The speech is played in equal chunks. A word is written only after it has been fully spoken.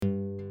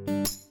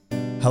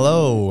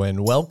Hello and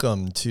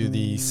welcome to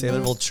the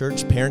Saylorville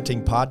Church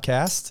Parenting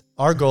Podcast.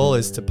 Our goal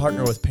is to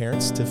partner with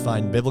parents to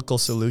find biblical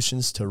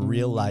solutions to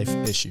real-life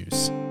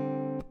issues.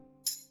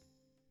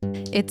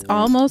 It's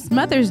almost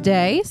Mother's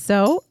Day,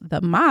 so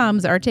the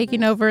moms are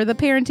taking over the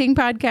parenting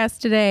podcast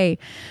today.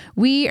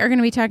 We are going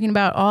to be talking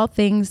about all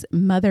things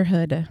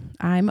motherhood.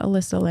 I'm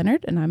Alyssa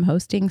Leonard, and I'm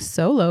hosting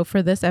solo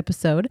for this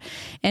episode.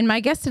 And my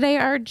guests today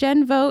are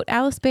Jen Vogt,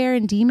 Alice Bear,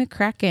 and Dee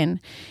McCracken.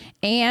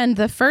 And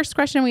the first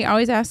question we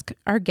always ask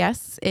our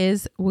guests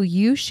is, will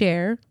you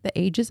share the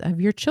ages of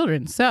your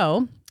children?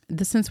 So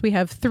since we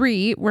have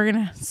three, we're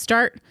going to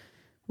start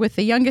with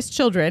the youngest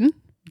children.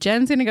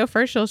 Jen's going to go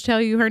first. She'll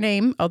tell you her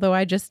name, although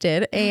I just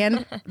did,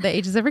 and the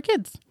ages of her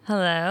kids.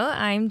 Hello,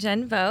 I'm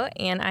Jen Vogt,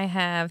 and I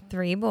have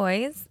three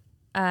boys.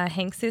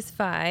 Hank's is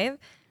 5,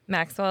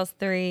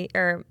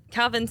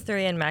 Calvin's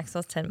 3, and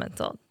Maxwell's 10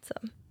 months old. So,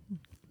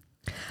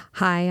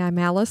 hi, I'm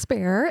Alice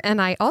Bear,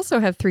 and I also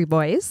have 3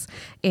 boys,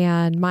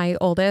 and my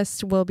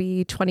oldest will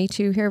be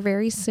 22 here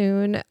very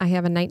soon. I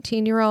have a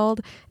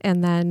 19-year-old,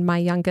 and then my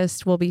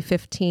youngest will be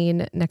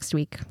 15 next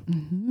week.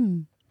 Mm-hmm.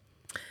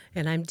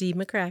 And I'm Dee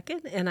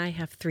McCracken, and I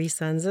have 3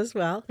 sons as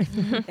well.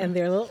 And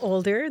they're a little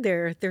older.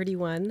 They're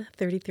 31,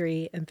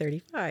 33, and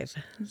 35.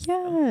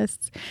 Yes.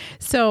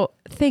 So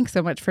thanks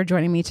so much for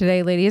joining me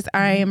today, ladies.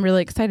 I am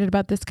really excited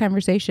about this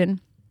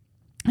conversation.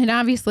 And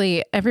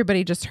obviously,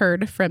 everybody just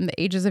heard from the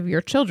ages of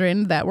your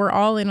children that we're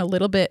all in a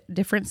little bit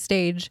different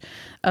stage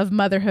of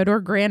motherhood or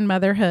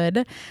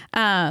grandmotherhood.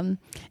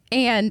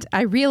 And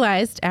I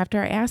realized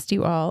after I asked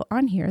you all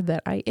on here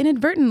that I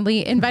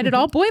inadvertently invited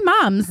all boy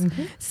moms.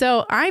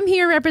 So I'm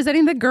here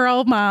representing the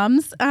girl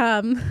moms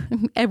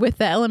with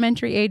the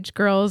elementary age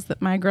girls.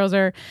 That my girls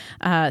are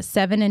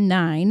 7 and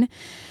 9.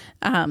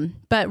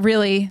 But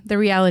really, the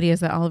reality is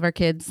that all of our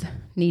kids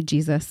need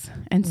Jesus,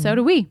 and so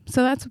do we.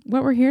 So that's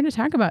what we're here to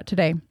talk about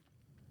today.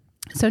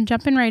 So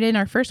jumping right in,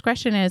 our first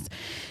question is,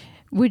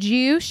 would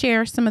you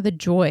share some of the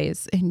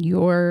joys in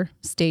your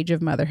stage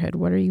of motherhood?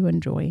 What are you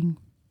enjoying?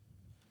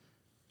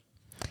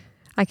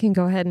 I can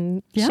go ahead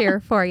and share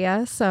for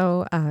you.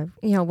 So,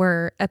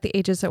 we're at the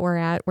ages that we're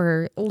at.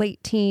 We're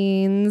late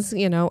teens,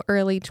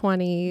 early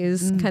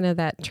 20s, kind of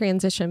that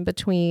transition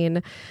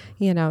between,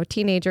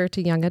 teenager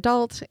to young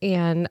adult.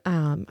 And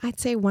I'd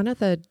say one of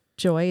the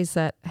joys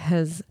that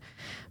has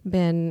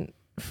been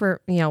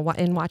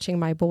in watching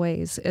my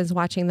boys is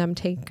watching them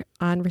take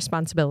on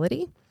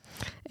responsibility,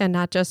 and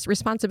not just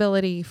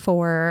responsibility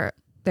for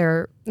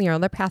their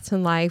paths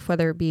in life,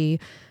 whether it be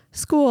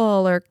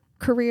school or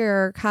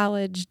career,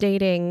 college,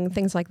 dating,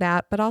 things like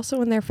that, but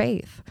also in their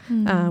faith.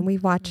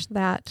 We've watched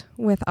that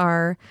with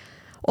our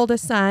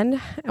oldest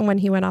son and when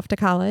he went off to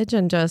college,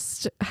 and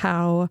just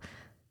how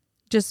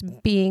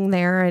just being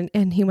there,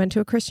 and he went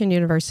to a Christian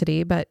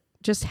university, but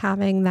just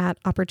having that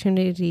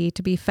opportunity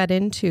to be fed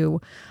into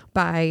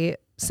by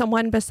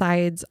someone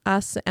besides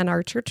us and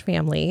our church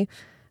family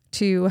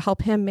to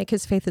help him make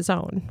his faith his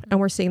own. And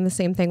we're seeing the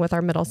same thing with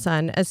our middle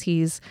son as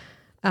he's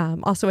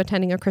also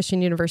attending a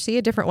Christian university,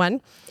 a different one.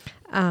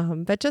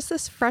 But just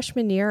this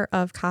freshman year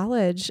of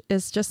college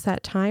is just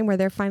that time where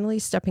they're finally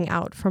stepping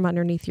out from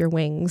underneath your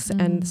wings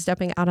and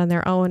stepping out on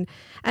their own.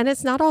 And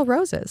it's not all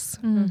roses.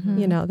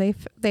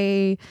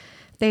 They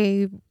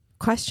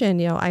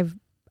question,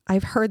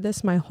 I've heard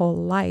this my whole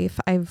life.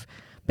 I've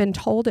been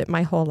told it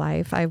my whole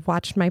life. I've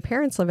watched my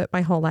parents live it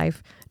my whole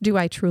life. Do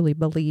I truly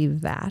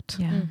believe that?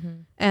 Yeah.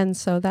 And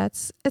so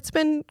it's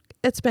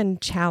been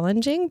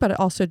challenging, but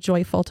also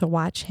joyful to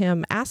watch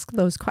him ask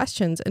those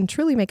questions and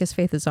truly make his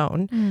faith his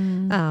own.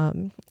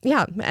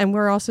 And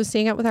we're also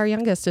seeing it with our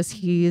youngest as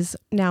he's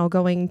now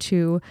going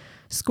to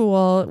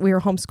school. We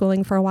were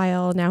homeschooling for a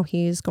while. Now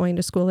he's going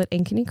to school at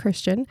Ankeny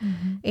Christian.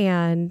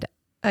 And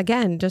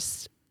again,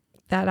 just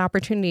that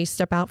opportunity to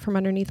step out from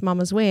underneath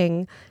mama's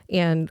wing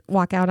and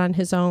walk out on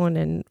his own.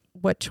 And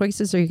what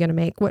choices are you going to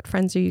make? What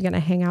friends are you going to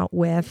hang out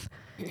with?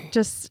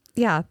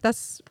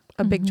 That's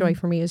a big joy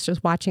for me, is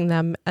just watching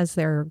them as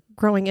they're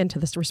growing into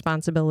this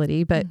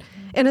responsibility, but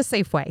in a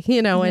safe way,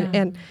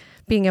 and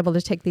being able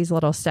to take these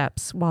little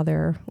steps while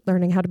they're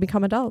learning how to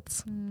become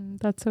adults.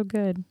 That's so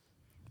good.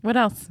 What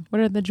else?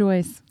 What are the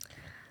joys?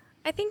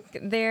 I think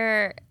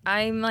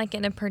I'm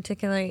in a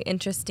particularly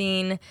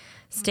interesting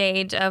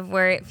stage of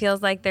where it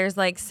feels like there's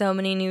so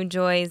many new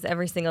joys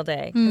every single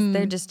day, because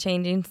they're just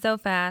changing so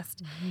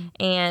fast,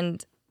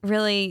 and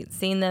really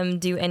seeing them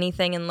do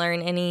anything and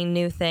learn any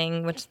new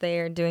thing, which they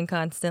are doing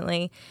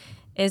constantly,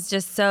 is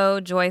just so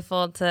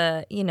joyful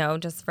to,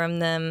 just from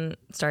them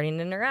starting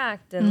to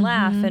interact and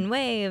laugh and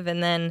wave.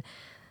 And then,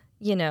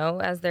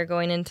 as they're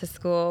going into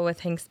school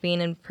with Hank's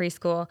being in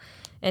preschool,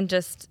 and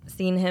just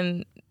seeing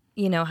him,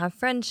 have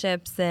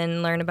friendships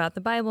and learn about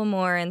the Bible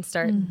more and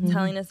start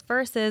telling us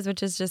verses, which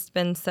has just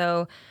been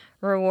so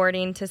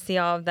rewarding to see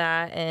all of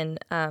that, and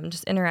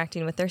just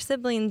interacting with their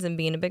siblings and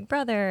being a big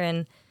brother.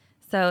 And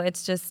so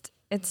it's just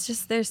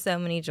there's so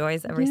many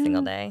joys every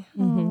single day.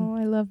 Oh,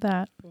 I love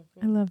that.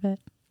 I love it.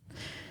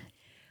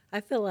 I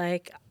feel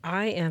like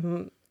I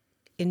am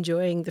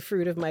enjoying the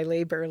fruit of my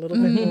labor a little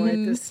bit more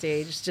at this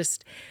stage,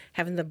 just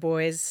having the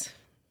boys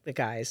the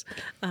guys,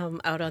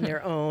 out on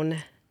their own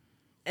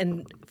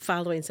and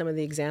following some of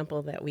the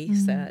example that we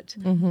set.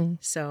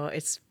 So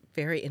it's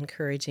very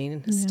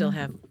encouraging. Still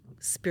have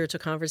spiritual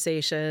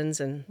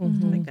conversations and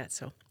like that.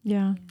 So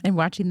Yeah. And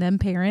watching them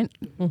parent.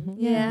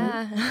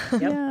 Yeah.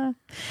 Yeah.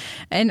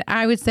 And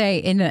I would say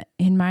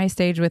in my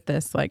stage with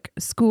this, like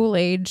school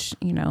age,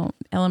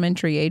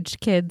 elementary age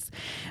kids,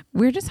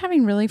 we're just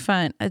having really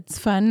fun. It's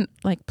fun,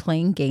 like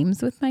playing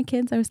games with my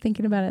kids. I was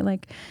thinking about it,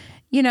 like,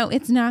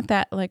 it's not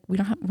that like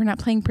we're not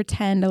playing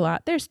pretend a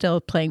lot. They're still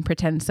playing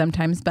pretend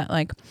sometimes, but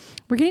like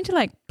we're getting to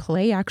like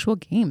play actual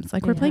games.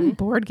 Like we're playing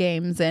board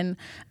games, and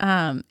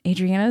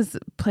Adriana's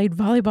played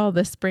volleyball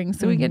this spring,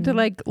 so we get to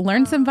like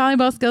learn some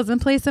volleyball skills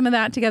and play some of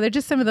that together.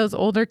 Just some of those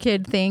older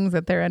kid things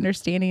that they're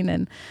understanding,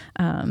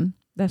 and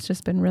that's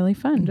just been really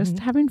fun. Just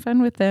having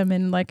fun with them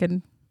in like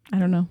an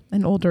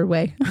older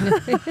way.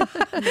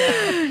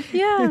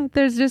 Yeah,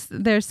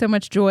 there's so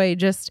much joy.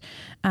 Just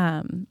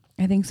I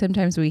think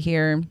sometimes we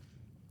hear,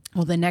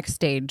 well, the next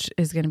stage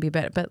is going to be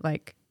better, but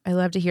like I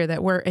love to hear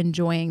that we're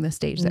enjoying the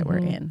stage that we're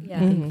in. Yeah. I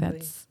think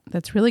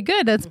that's really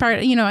good. That's part,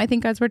 I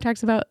think God's word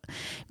talks about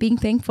being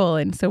thankful,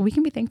 and so we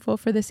can be thankful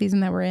for the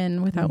season that we're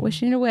in without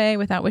wishing it away,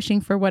 without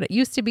wishing for what it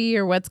used to be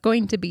or what's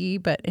going to be,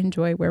 but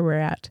enjoy where we're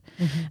at.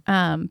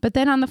 But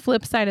then on the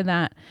flip side of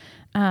that,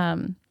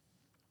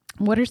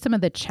 what are some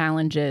of the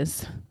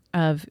challenges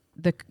of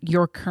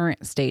your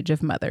current stage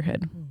of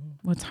motherhood?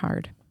 What's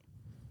hard?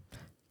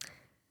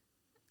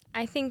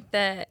 I think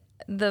that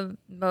the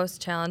most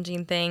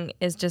challenging thing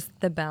is just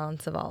the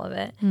balance of all of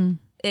it.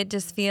 It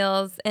just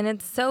feels, and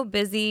it's so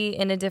busy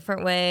in a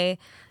different way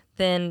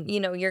than,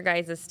 your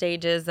guys'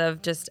 stages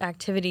of just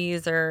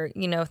activities or,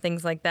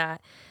 things like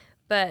that.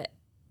 But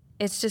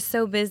it's just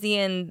so busy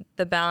in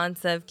the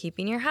balance of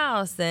keeping your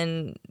house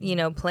and,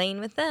 playing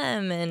with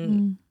them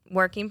and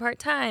working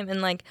part-time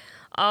and like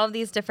all of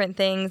these different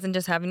things, and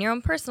just having your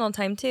own personal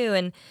time too.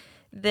 And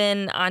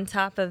then on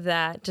top of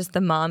that, just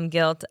the mom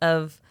guilt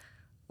of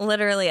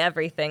literally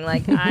everything.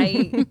 Like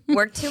I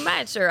worked too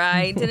much, or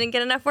I didn't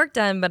get enough work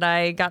done, but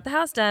I got the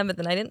house done, but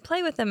then I didn't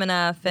play with them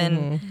enough.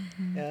 And,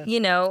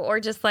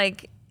 or just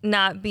like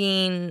not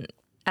being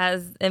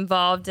as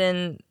involved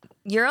in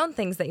your own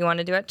things that you want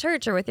to do at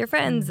church or with your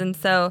friends. And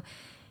so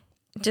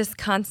just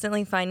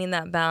constantly finding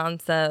that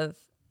balance of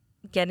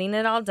getting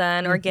it all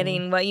done or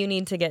getting what you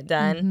need to get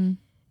done.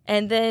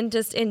 And then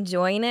just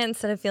enjoying it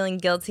instead of feeling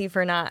guilty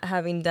for not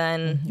having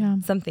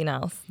done something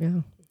else. Yeah.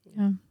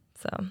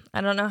 So I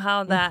don't know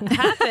how that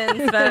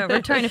happens, but we're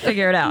trying to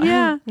figure it out.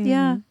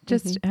 Yeah.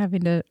 Just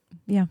having to,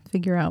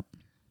 figure out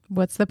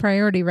what's the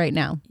priority right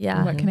now.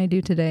 Yeah. What can I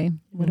do today?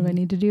 What do I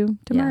need to do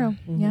tomorrow?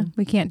 Yeah.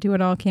 We can't do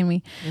it all, can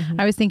we?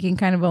 I was thinking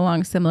kind of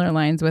along similar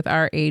lines with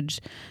our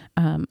age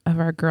of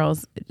our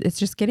girls. It's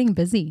just getting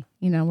busy.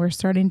 We're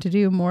starting to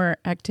do more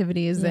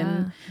activities,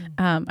 and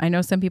I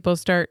know some people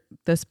start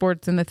the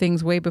sports and the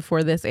things way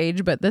before this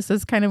age, but this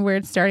is kind of where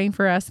it's starting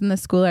for us in the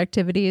school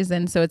activities.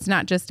 And so it's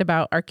not just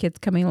about our kids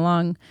coming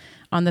along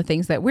on the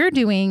things that we're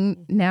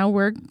doing. Now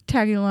we're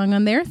tagging along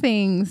on their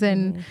things.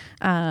 And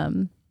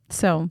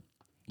so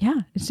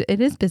yeah, it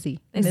is busy.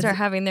 They start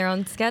having their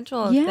own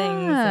schedule of things.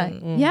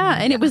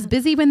 And it was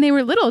busy when they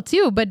were little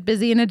too, but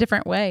busy in a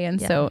different way. And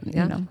so,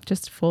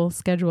 just full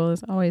schedule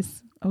is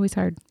always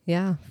hard.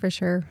 Yeah, for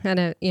sure.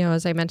 And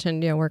as I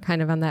mentioned, we're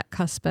kind of on that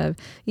cusp of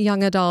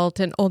young adult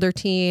and older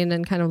teen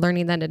and kind of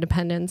learning that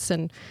independence.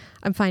 And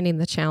I'm finding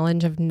the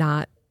challenge of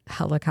not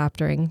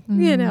helicoptering,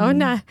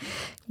 not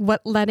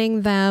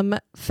letting them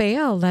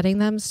fail, letting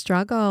them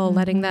struggle,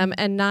 letting them,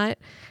 and not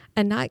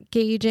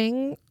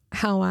gauging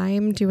how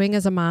I'm doing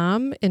as a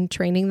mom in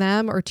training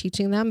them or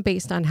teaching them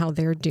based on how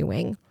they're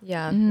doing.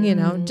 Yeah.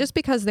 Just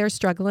because they're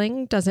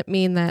struggling doesn't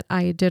mean that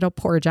I did a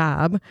poor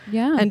job.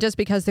 Yeah. And just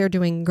because they're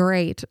doing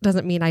great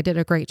doesn't mean I did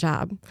a great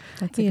job.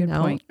 That's a good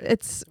point.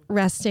 It's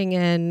resting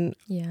in,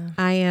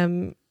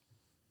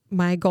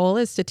 my goal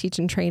is to teach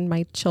and train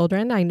my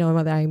children. I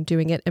know that I'm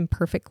doing it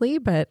imperfectly,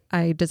 but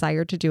I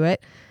desire to do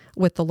it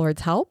with the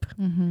Lord's help.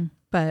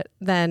 But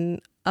then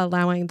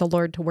allowing the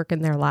Lord to work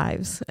in their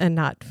lives and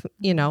not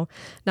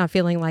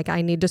feeling like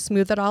I need to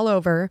smooth it all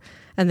over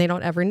and they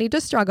don't ever need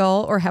to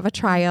struggle or have a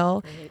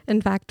trial.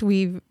 In fact,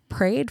 we've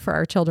prayed for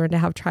our children to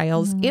have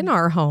trials in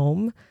our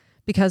home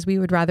because we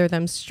would rather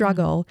them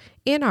struggle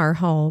in our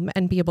home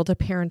and be able to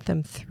parent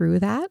them through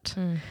that.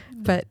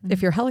 But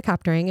if you're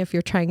helicoptering, if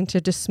you're trying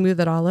to just smooth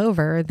it all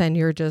over, then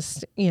you're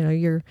just,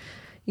 you're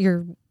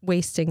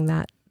wasting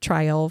that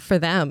trial for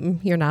them.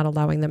 You're not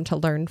allowing them to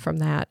learn from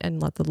that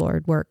and let the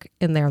Lord work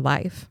in their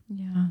life.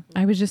 Yeah.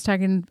 I was just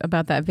talking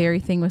about that very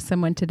thing with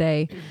someone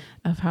today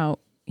of how,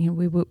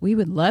 we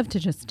would love to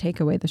just take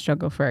away the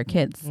struggle for our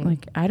kids.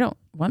 Like, I don't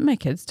want my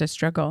kids to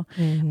struggle.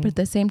 But at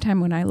the same time,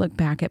 when I look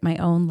back at my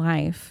own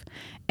life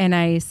and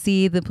I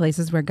see the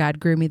places where God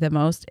grew me the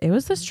most, it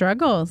was the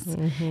struggles.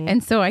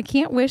 And so I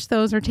can't wish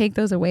those or take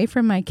those away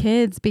from my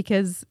kids,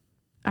 because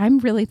I'm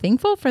really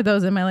thankful for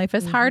those in my life,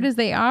 as hard as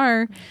they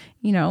are.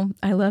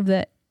 I love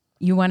that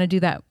you want to do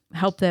that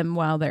help them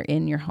while they're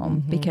in your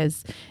home,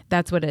 because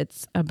that's what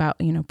it's about,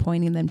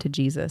 pointing them to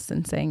Jesus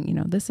and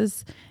saying, this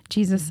is,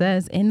 Jesus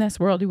says, in this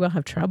world you will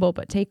have trouble,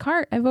 but take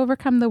heart, I've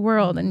overcome the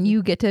world. And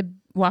you get to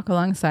walk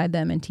alongside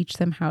them and teach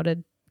them how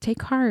to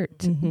take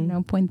heart,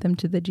 point them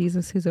to the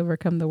Jesus who's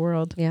overcome the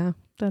world. Yeah.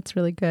 That's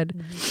really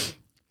good.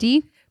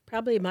 Dee?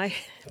 Probably my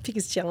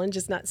biggest challenge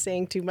is not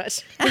saying too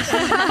much.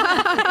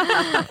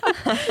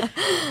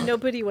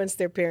 Nobody wants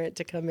their parent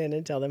to come in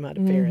and tell them how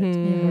to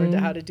parent or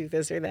how to do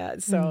this or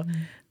that. So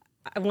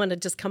I want to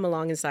just come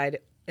alongside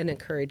and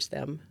encourage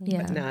them,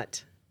 but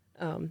not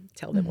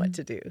tell them what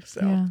to do.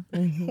 So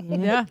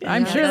Yeah,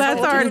 I'm sure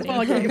that's hard.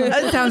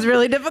 That sounds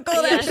really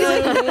difficult,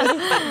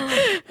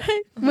 actually.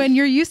 When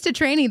you're used to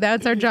training,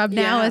 that's our job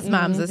now as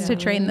moms, is to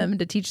train them,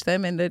 to teach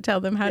them, and to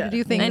tell them how to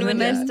do things. And when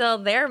you're still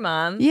their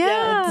mom,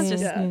 yeah, it's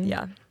just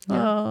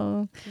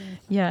Oh,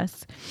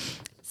 yes.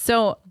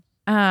 So,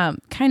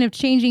 kind of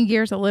changing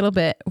gears a little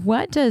bit,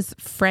 what does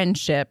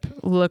friendship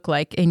look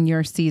like in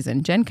your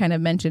season? Jen kind of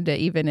mentioned it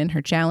even in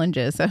her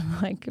challenges of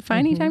like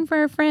finding time for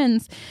our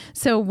friends.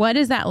 So what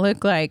does that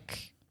look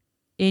like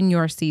in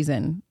your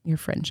season, your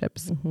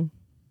friendships?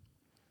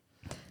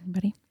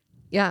 Anybody?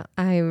 Yeah,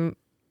 I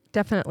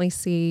definitely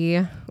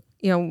see,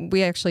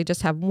 we actually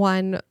just have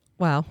one,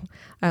 well,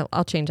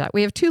 I'll change that.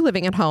 We have 2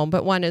 living at home,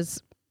 but one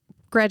is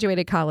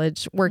graduated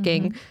college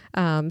working.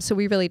 So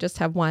we really just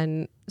have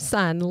one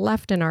son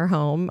left in our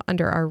home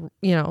under our,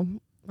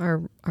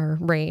 our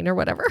reign or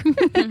whatever.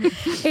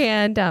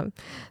 And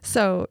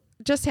so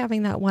just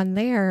having that one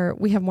there,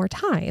 we have more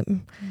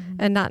time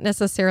and not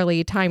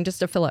necessarily time just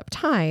to fill up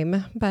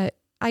time, but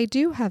I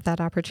do have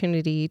that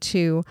opportunity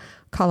to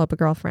call up a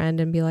girlfriend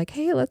and be like,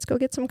 hey, let's go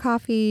get some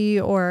coffee,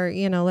 or,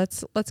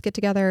 let's get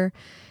together.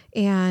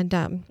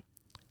 And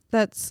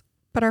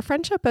but our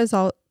friendship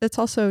it's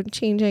also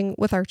changing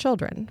with our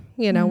children.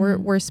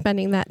 We're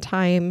spending that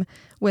time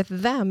with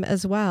them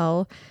as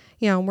well.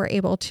 We're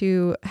able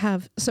to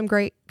have some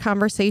great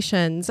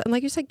conversations, and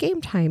like you said, game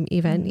time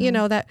even,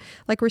 that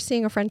like we're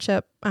seeing a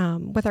friendship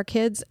with our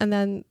kids, and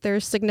then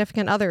there's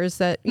significant others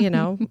that,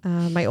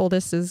 my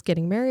oldest is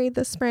getting married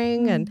this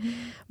spring and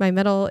my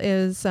middle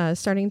is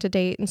starting to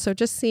date. And so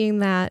just seeing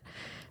that,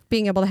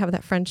 being able to have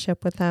that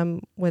friendship with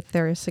them, with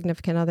their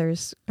significant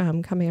others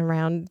coming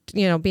around,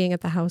 being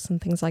at the house and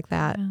things like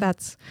that. Yeah.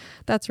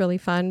 That's really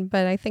fun.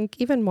 But I think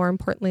even more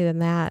importantly than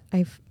that,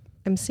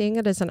 I'm seeing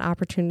it as an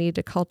opportunity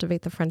to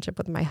cultivate the friendship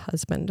with my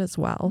husband as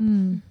well.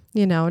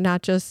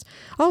 Not just,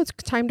 it's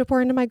time to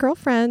pour into my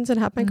girlfriends and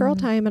have my girl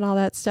time and all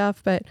that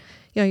stuff. But,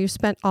 you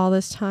spent all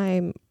this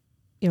time,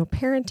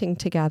 parenting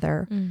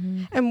together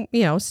and,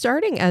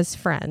 starting as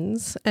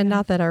friends, and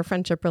not that our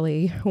friendship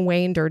really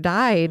waned or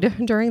died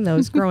during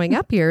those growing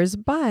up years,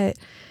 but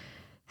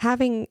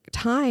having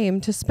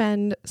time to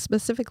spend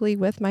specifically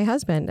with my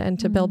husband and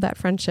to build that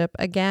friendship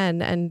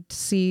again and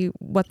see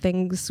what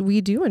things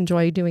we do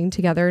enjoy doing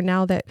together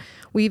now that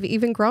we've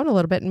even grown a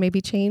little bit and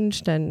maybe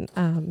changed. And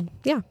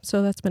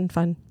so that's been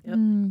fun. Yep.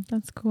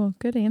 That's cool.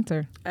 Good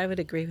answer. I would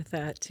agree with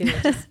that too.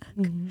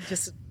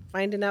 Just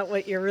finding out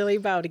what you're really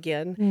about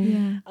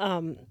again.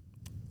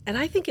 And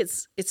I think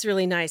it's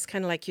really nice,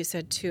 kind of like you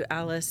said too,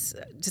 Alice,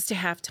 just to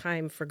have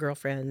time for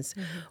girlfriends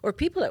or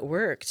people at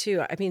work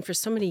too. I mean, for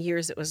so many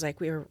years, it was like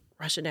we were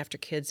rushing after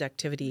kids'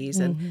 activities,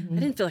 and I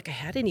didn't feel like I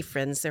had any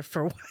friends there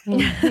for a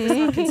while. I was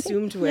all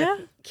consumed with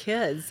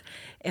kids.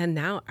 And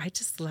now I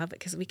just love it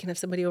because we can have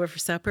somebody over for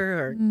supper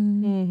or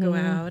go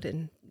out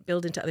and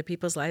build into other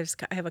people's lives.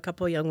 I have a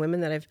couple of young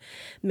women that I've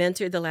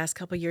mentored the last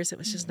couple of years. It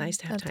was just nice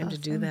to have time to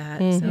do that.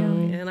 So,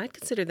 and I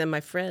consider them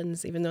my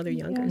friends, even though they're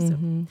younger. So,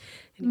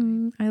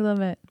 anyway. I love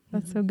it.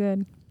 That's so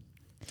good.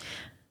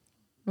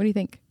 What do you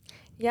think?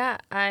 Yeah,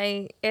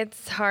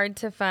 it's hard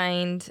to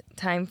find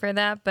time for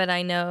that, but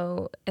I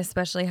know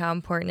especially how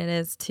important it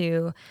is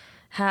to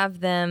have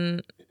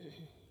them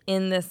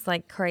in this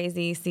like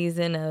crazy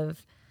season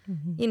of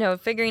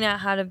figuring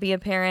out how to be a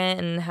parent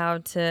and how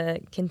to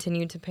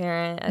continue to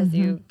parent as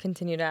you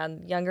continue to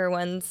add younger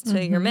ones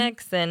to your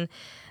mix. And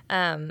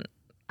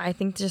I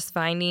think just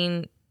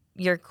finding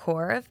your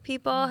core of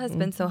people has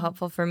been so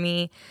helpful for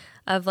me.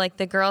 Of like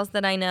the girls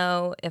that I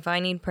know, if I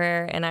need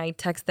prayer and I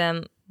text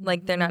them,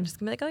 like they're not just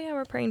gonna be like, oh yeah,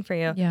 we're praying for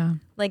you. Yeah.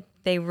 Like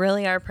they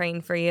really are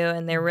praying for you,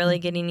 and they're really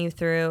getting you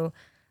through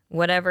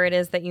whatever it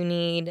is that you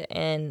need.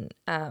 And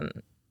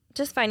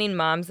just finding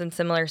moms in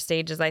similar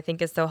stages, I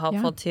think, is so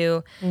helpful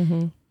too,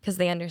 because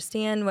they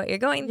understand what you're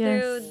going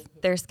through.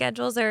 Their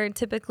schedules are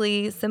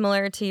typically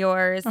similar to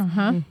yours,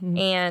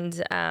 and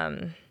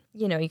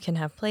you can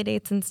have play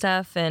dates and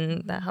stuff,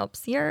 and that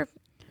helps your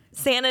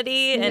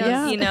sanity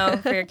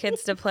and for your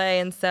kids to play.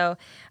 And so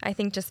I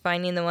think just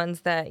finding the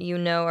ones that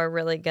are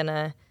really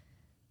gonna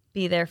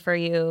be there for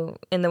you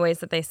in the ways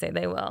that they say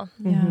they will.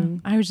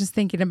 I was just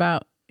thinking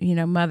about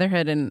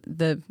motherhood and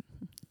the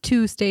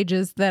 2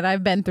 stages that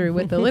I've been through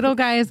with the little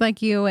guys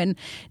like you, and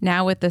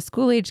now with the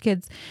school age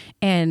kids.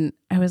 And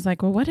I was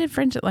like, well, what did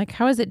friendship, like,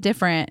 how is it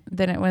different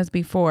than it was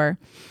before?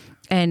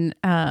 And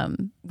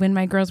when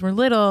my girls were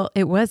little,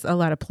 it was a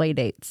lot of play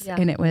dates,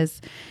 and it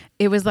was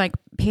like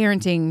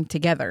parenting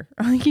together.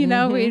 You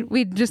know,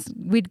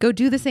 we'd go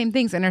do the same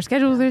things, and our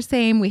schedules are the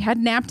same. We had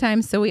nap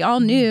times, so we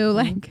all knew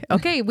like,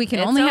 okay, we can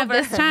only have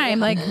this time.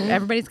 Like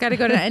everybody's got to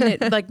go to, and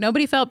it, like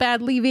nobody felt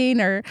bad leaving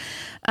or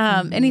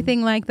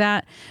anything like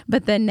that.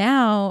 But then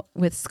now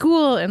with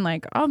school and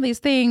like all these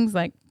things,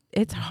 like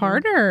it's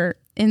harder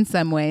in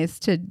some ways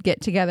to get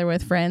together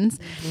with friends.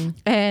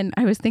 And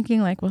I was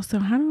thinking like, well, so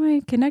how do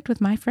I connect with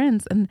my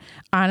friends? And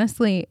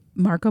honestly,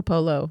 Marco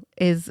Polo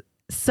is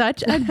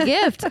such a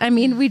gift. I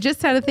mean, we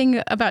just had a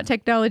thing about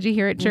technology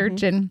here at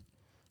church,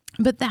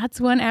 but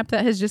that's one app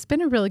that has just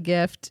been a real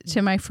gift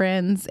to my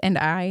friends and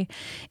I,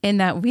 in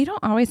that we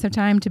don't always have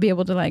time to be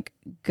able to like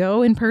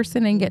go in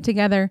person and get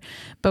together,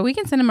 but we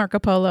can send a Marco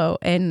Polo.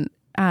 And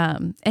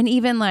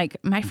even like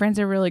my friends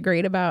are really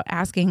great about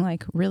asking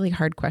like really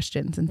hard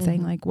questions and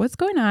saying like, what's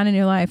going on in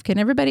your life? Can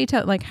everybody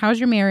tell, like, how's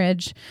your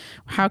marriage?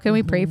 How can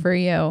we pray for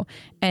you?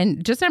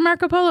 And just our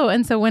Marco Polo.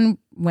 And so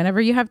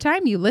whenever you have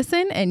time, you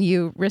listen and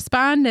you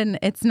respond, and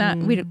it's not,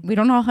 we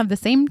don't all have the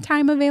same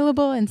time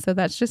available. And so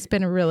that's just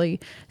been a really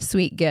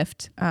sweet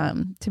gift,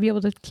 to be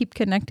able to keep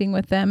connecting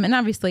with them, and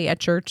obviously at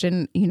church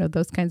and, you know,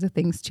 those kinds of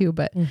things too.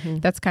 But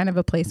that's kind of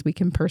a place we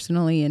can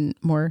personally and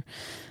more,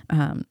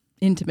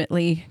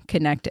 intimately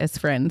connect as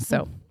friends.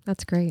 So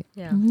that's great.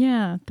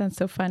 Yeah, that's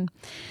so fun.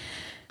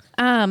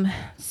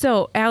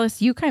 So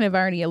Alice, you kind of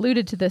already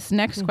alluded to this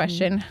next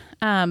question,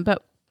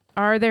 but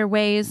are there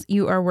ways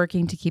you are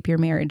working to keep your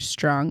marriage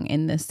strong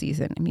in this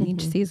season? I mean,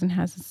 each season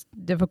has its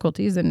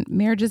difficulties, and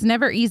marriage is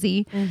never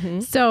easy.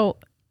 So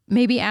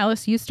maybe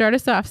Alice, you start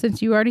us off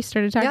since you already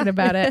started talking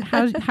about it.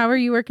 How are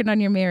you working on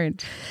your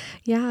marriage?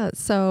 Yeah.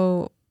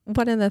 So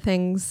one of the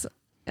things,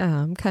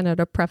 kind of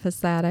to preface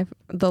that,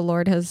 the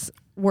Lord has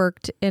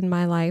worked in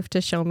my life to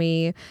show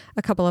me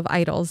a couple of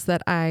idols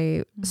that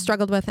I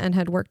struggled with and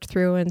had worked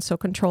through. And so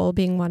control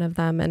being one of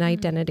them, and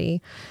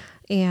identity.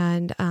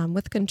 And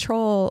with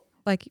control,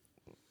 like,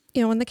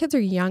 you know, when the kids are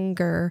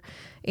younger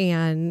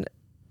and,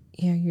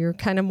 you know, you're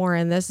kind of more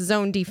in this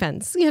zone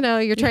defense, you know,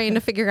 you're trying to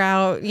figure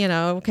out, you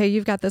know, okay,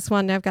 you've got this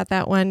one, I've got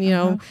that one, you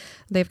know,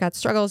 they've got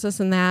struggles,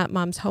 this and that.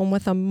 Mom's home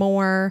with them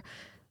more.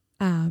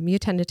 You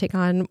tend to take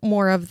on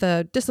more of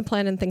the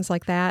discipline and things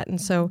like that. And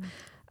so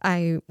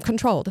I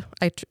controlled.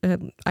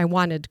 I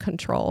wanted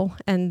control.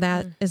 And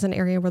that is an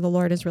area where the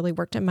Lord has really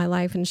worked in my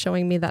life and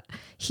showing me that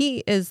He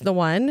is the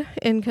one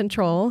in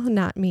control,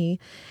 not me.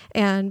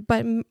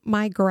 But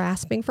my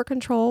grasping for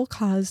control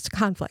caused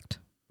conflict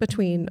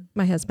between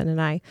my husband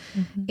and I.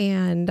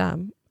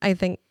 And I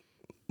think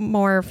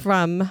more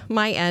from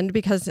my end,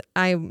 because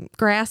I'm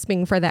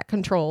grasping for that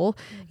control,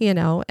 you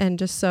know, and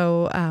just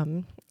so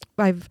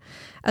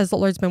as the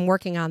Lord's been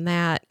working on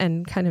that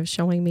and kind of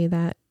showing me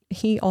that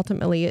He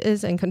ultimately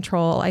is in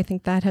control, I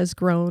think that has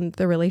grown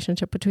the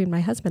relationship between my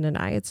husband and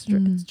I. It's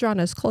drawn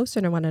us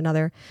closer to one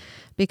another,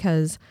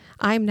 because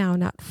I'm now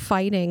not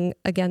fighting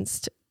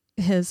against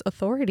His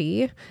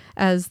authority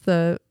as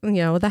the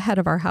head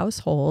of our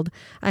household.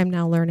 I'm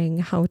now learning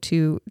how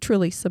to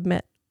truly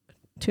submit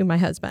to my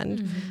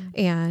husband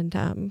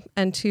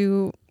and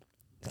to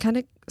kind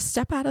of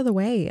step out of the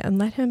way and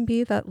let Him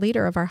be that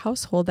leader of our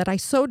household that I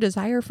so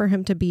desire for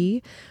Him to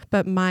be,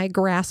 but my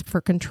grasp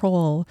for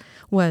control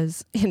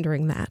was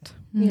hindering that,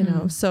 you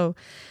know? So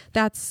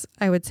that's,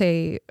 I would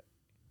say,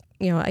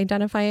 you know,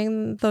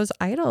 identifying those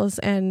idols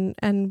and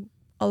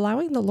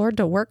allowing the Lord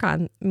to work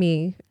on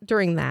me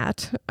during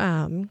that,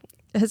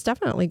 has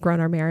definitely grown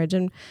our marriage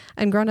and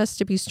grown us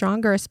to be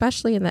stronger,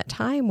 especially in that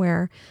time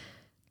where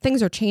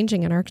things are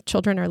changing and our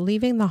children are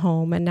leaving the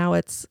home, and now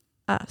it's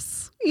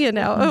us, you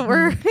know,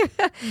 we're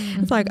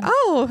it's like,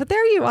 oh,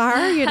 there you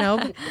are, you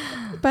know,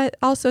 but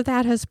also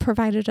that has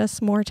provided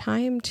us more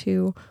time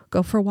to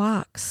go for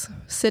walks,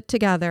 sit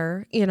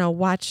together, you know,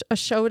 watch a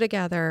show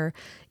together,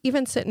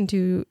 even sit and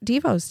do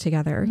devos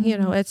together. You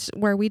know, it's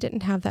where we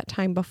didn't have that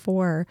time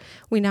before.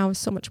 We now have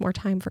so much more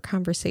time for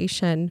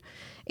conversation,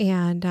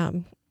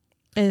 and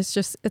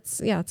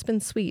it's been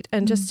sweet.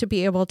 And just to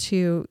be able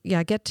to,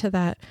 get to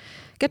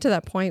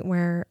that point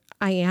where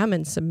I am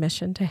in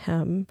submission to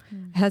Him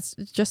has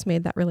just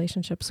made that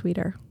relationship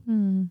sweeter.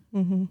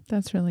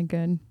 That's really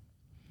good.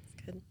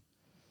 That's good.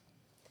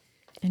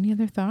 Any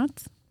other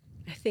thoughts?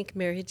 I think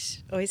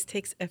marriage always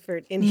takes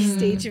effort any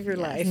stage of your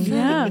life.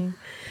 Yeah.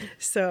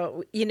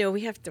 So, you know,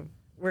 we have to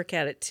work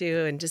at it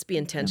too, and just be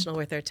intentional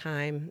with our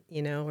time.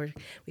 You know,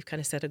 we've kind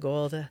of set a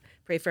goal to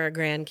pray for our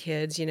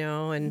grandkids, you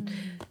know, and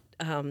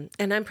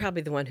I'm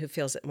probably the one who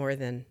feels it more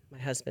than my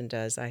husband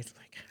does. I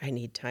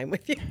need time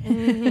with you.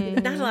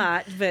 Not a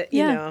lot, but,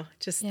 you know,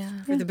 just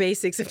for the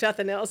basics, if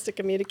nothing else, to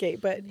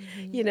communicate. But,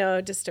 you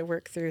know, just to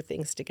work through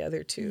things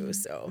together too.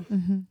 So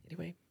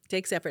anyway, it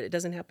takes effort. It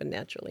doesn't happen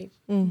naturally.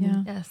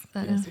 Yeah. Yes,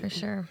 that is for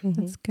sure.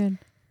 That's good.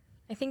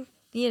 I think,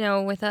 you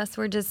know, with us,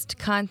 we're just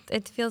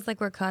it feels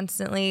like we're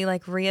constantly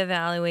like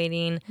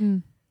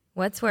reevaluating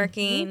what's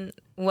working,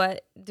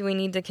 what do we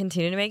need to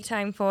continue to make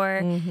time for,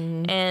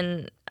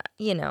 and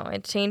you know,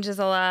 it changes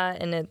a lot,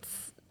 and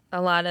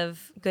a lot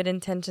of good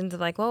intentions of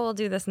like, well, we'll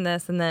do this and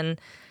this, and then,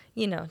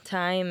 you know,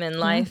 time and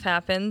life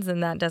happens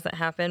and that doesn't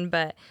happen.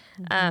 But,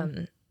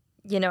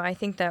 you know, I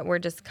think that we're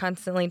just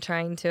constantly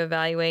trying to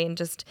evaluate and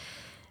just,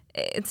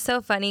 it's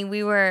so funny.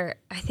 I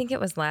think it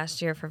was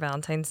last year for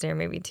Valentine's Day or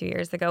maybe 2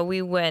 years ago,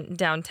 we went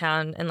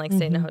downtown and like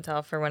stayed in a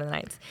hotel for one of the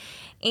nights.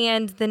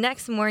 And the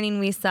next morning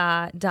we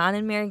saw Don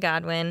and Mary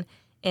Godwin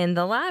in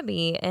the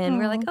lobby, and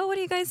we're like, oh, what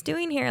are you guys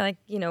doing here? Like,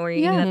 you know, we're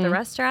eating at the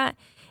restaurant.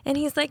 And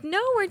he's like,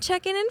 no, we're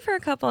checking in for a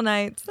couple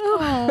nights.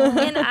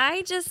 And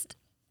I just,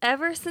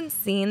 ever since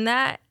seeing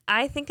that,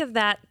 I think of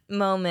that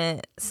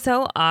moment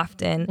so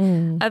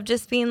often of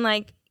just being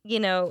like, you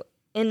know,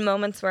 in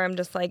moments where I'm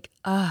just like,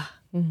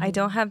 I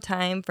don't have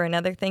time for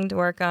another thing to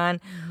work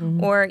on.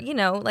 Or, you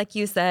know, like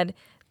you said,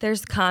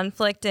 there's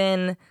conflict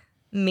in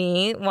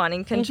me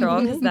wanting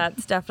control, because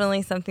that's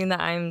definitely something that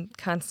I'm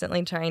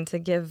constantly trying to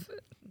give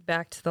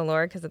back to the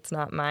Lord, because it's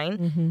not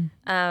mine.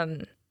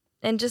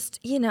 And just,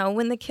 you know,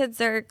 when the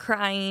kids are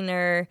crying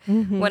or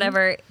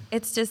whatever,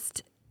 it's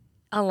just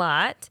a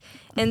lot.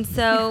 And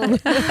so,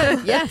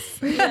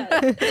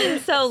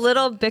 and so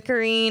little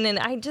bickering. And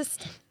I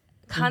just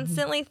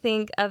constantly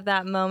think of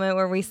that moment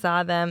where we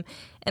saw them.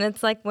 And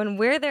it's like, when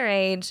we're their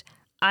age,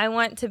 I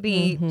want to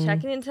be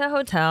checking into a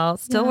hotel,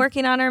 still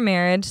working on our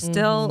marriage,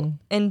 still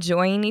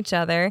enjoying each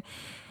other.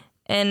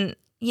 And,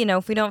 you know,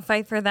 if we don't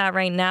fight for that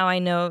right now, I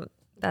know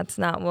that's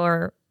not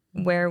where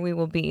we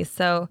will be.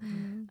 So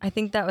I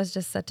think that was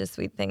just such a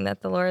sweet thing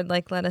that the Lord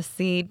like let us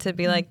see, to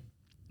be like,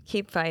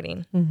 keep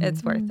fighting.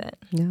 It's worth it.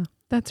 Yeah.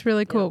 That's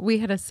really cool. We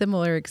had a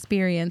similar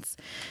experience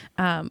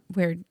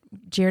where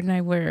Jared and I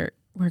were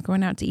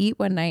going out to eat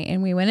one night,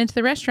 and we went into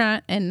the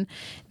restaurant, and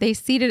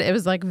it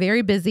was like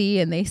very busy,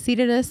 and they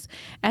seated us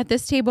at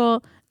this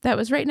table that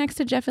was right next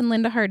to Jeff and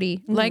Linda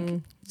Hardy, like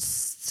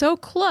so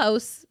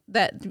close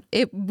that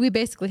we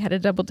basically had a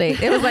double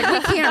date. It was like, we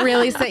can't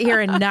really sit here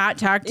and not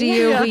talk to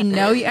you. We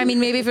know you. I mean,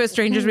 maybe if it was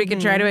strangers, we could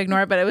try to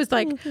ignore it, but it was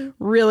like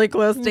really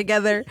close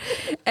together.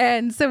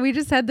 And so we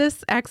just had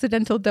this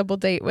accidental double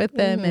date with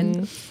them.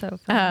 And So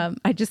fun.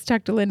 I just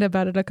talked to Linda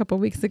about it a couple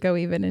weeks ago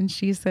even, and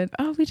she said,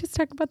 oh, we just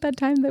talked about that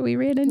time that we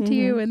ran into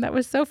you, and that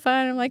was so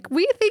fun. I'm like,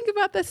 we think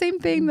about the same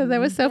thing, that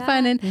was so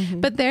fun.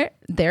 And but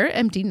they're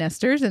empty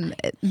nesters, and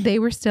they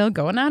were still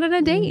going out on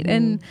a date.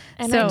 And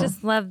so I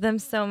just love them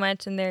so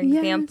much, and their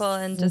example,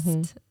 and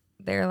just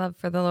their love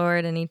for the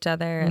Lord and each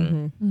other.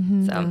 And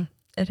so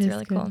it's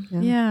really cool.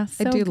 Yeah,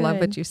 I do love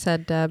what you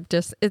said, Deb.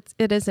 Just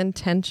it is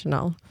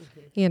intentional.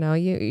 You know,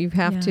 you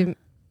have to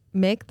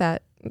make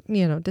that,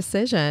 you know,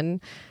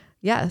 decision.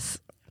 Yes,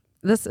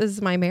 this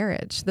is my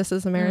marriage. This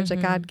is the marriage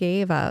that God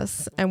gave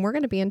us, and we're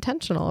going to be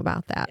intentional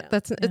about that.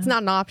 It's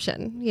not an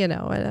option. You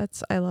know,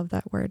 I love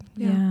that word.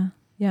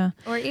 Yeah.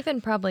 Or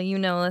even probably, you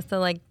know, Alyssa,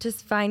 like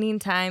just finding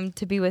time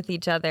to be with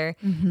each other,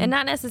 and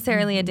not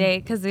necessarily a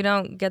date, because we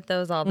don't get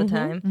those all the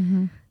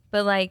time.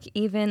 But like,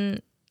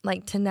 even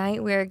like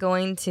tonight, we're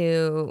going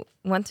to,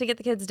 once we get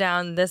the kids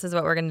down, this is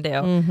what we're going to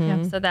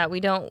do, so that we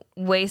don't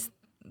waste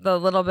the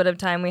little bit of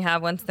time we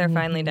have once they're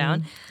finally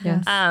down.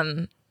 Yes.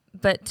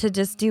 But to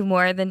just do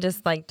more than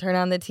just like turn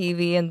on the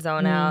TV and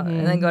zone out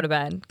and then go to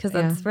bed, because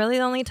that's really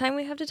the only time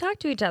we have to talk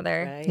to each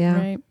other. Right.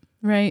 Yeah.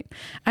 Right.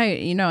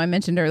 I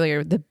mentioned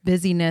earlier the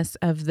busyness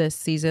of this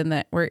season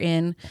that we're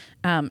in.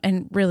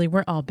 And really,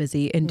 we're all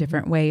busy in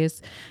different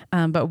ways.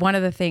 But one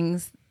of the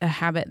things, a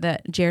habit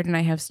that Jared and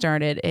I have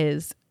started,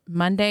 is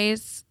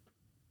Mondays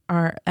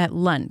are at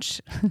lunch.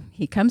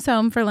 He comes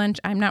home for lunch.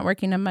 I'm not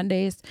working on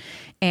Mondays.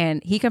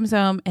 And he comes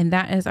home, and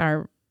that is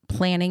our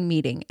planning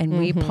meeting. And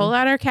we pull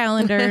out our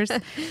calendars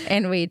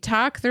and we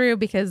talk through,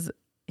 because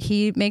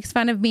he makes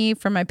fun of me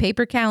for my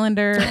paper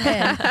calendar,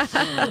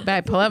 but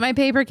I pull out my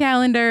paper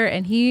calendar,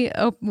 and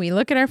we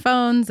look at our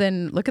phones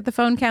and look at the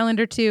phone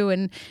calendar too,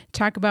 and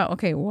talk about,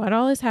 okay, what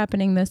all is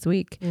happening this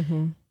week?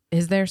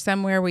 Is there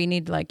somewhere we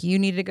need, like, you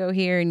need to go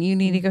here and you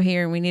need to go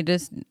here, and we need to,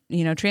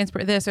 you know,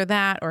 transport this or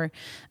that, or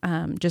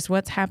just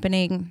what's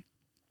happening.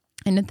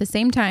 And at the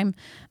same time,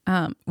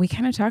 we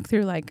kind of talk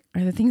through, like,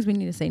 are there things we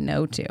need to say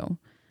no to?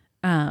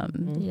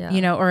 You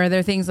know, or are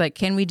there things like,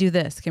 can we do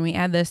this? Can we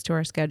add this to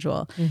our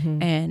schedule?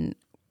 And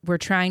we're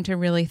trying to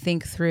really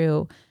think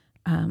through,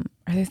 are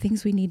there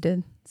things we need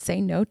to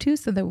say no to,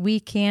 so that we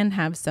can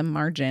have some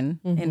margin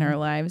in our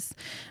lives?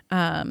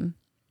 And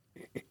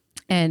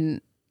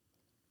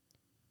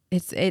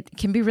it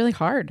can be really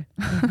hard,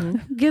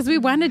 because we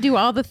want to do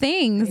all the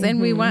things, and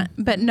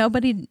but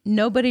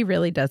nobody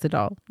really does it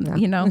all. No.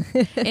 You know,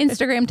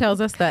 Instagram tells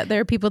us that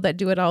there are people that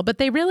do it all, but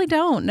they really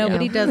don't.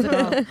 Nobody does it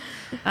all.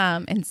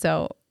 And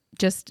so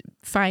just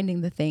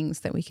finding the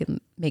things that we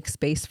can make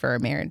space for our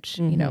marriage,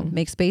 you know,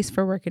 make space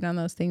for working on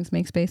those things,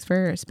 make space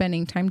for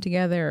spending time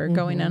together or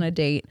going on a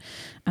date,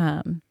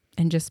 and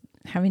just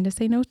having to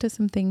say no to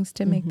some things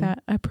to make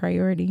that a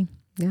priority.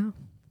 Yeah.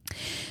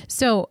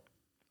 So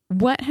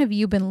what have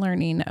you been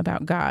learning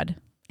about God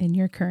in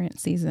your current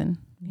season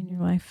in your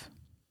life?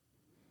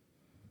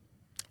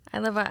 I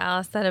love what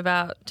Alice said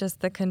about just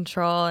the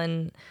control,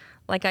 and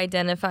like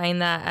identifying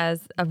that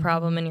as a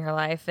problem in your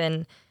life.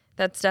 And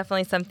that's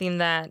definitely something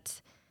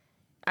that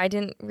I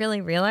didn't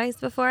really realize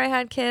before I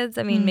had kids.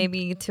 I mean,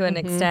 maybe to an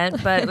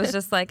extent, but it was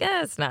just like,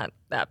 it's not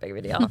that big of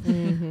a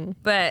deal.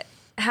 But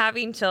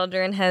having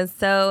children has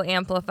so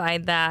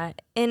amplified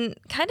that in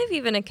kind of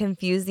even a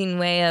confusing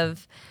way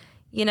of,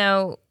 you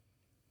know,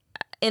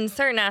 in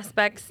certain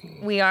aspects,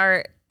 we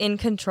are in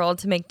control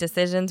to make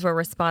decisions. We're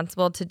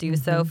responsible to do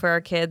so for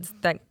our kids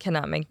that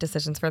cannot make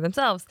decisions for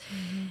themselves.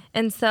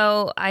 And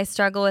so I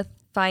struggle with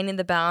finding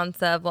the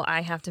balance of, well,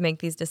 I have to make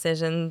these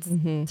decisions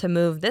to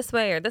move this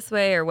way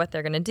or what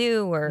they're going to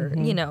do or,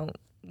 you know,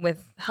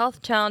 with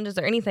health challenges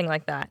or anything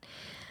like that.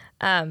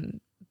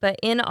 But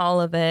in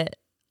all of it,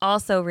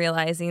 also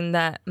realizing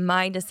that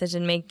my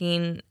decision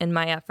making and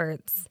my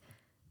efforts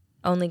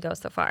only go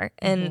so far.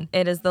 And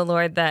it is the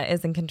Lord that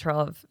is in control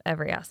of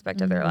every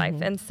aspect of their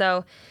life. And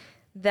so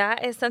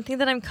that is something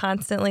that I'm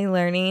constantly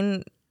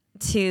learning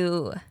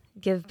to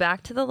give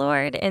back to the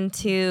Lord and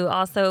to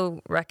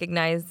also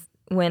recognize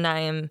when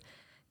I am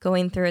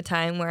going through a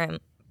time where I'm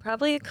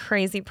probably a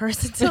crazy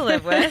person to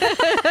live with.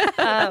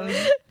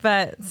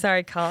 But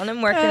sorry, Colin,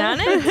 I'm working on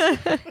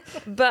it.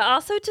 But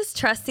also just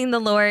trusting the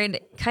Lord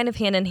kind of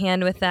hand in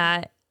hand with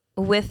that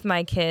with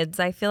my kids.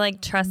 I feel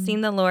like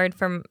trusting the Lord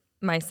for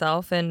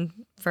myself and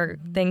for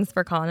things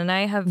for Colin and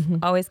I have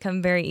always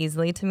come very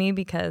easily to me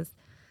because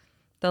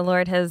the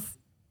Lord has,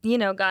 you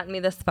know, gotten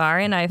me this far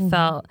and I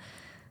felt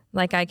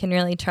like I can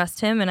really trust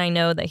him and I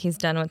know that he's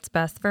done what's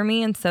best for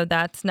me. And so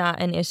that's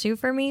not an issue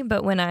for me.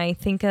 But when I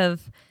think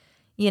of,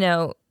 you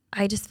know,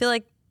 I just feel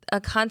like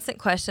a constant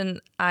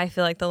question I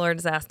feel like the Lord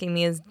is asking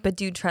me is, but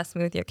do you trust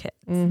me with your kids?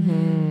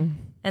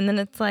 And then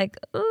it's like,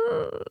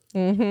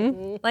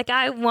 like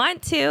I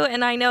want to,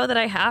 and I know that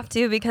I have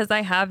to because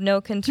I have no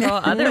control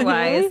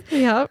otherwise.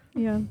 Yeah.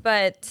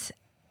 But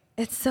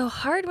it's so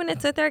hard when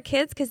it's with our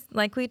kids because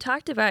like we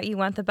talked about, you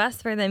want the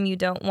best for them. You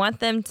don't want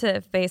them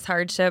to face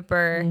hardship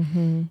or,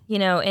 you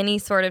know, any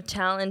sort of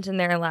challenge in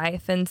their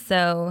life. And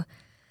so,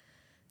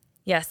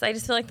 yes, I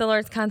just feel like the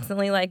Lord's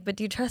constantly like, but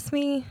do you trust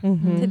me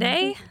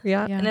today?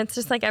 Yeah. And it's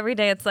just like every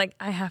day it's like,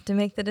 I have to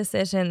make the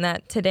decision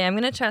that today I'm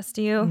going to trust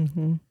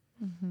you.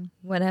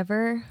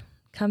 Whatever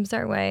comes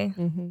our way,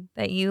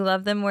 that you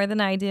love them more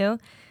than I do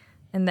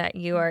and that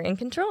you are in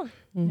control.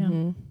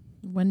 Yeah.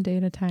 One day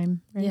at a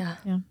time. Right? Yeah.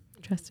 Yeah.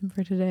 Trust him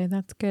for today.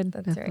 That's good.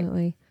 That's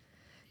Definitely. right.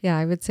 Yeah,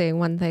 I would say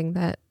one thing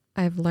that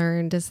I've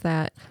learned is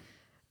that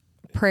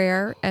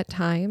prayer at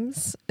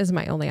times is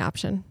my only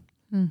option.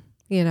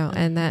 You know,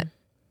 and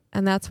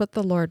that's what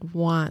the Lord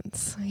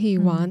wants. He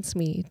wants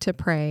me to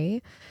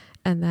pray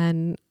and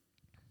then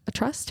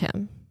trust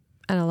him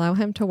and allow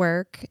him to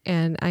work.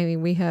 And I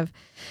mean, we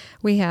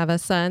have a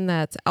son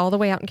that's all the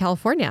way out in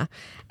California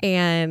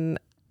and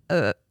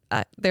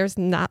there's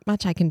not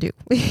much I can do,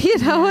 you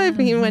know, I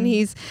mean, when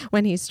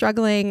he's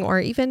struggling or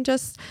even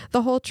just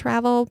the whole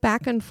travel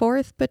back and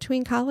forth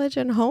between college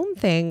and home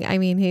thing. I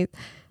mean,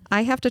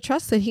 I have to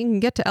trust that he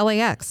can get to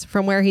LAX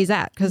from where he's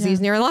at because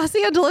he's near Los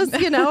Angeles,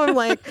 you know. I'm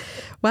like,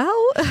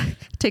 well,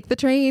 take the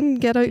train,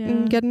 get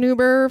an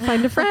Uber,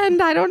 find a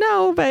friend. I don't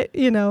know. But,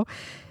 you know,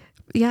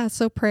 yeah.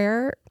 So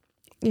prayer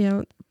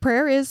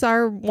is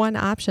our one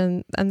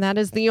option. And that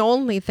is the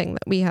only thing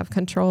that we have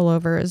control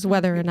over is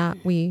whether or not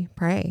we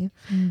pray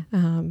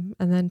and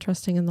then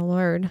trusting in the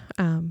Lord.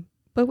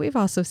 But we've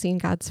also seen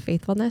God's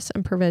faithfulness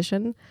and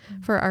provision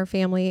for our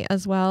family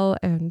as well.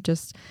 And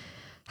just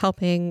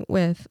helping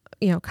with,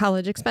 you know,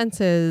 college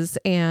expenses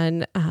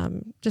and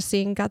just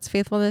seeing God's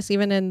faithfulness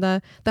even in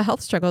the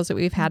health struggles that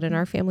we've had in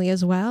our family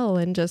as well.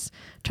 And just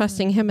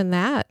trusting him in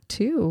that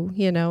too,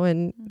 you know,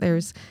 and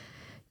there's,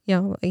 you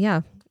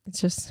know, it's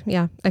just,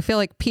 I feel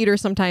like Peter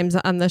sometimes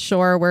on the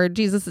shore where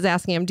Jesus is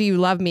asking him, do you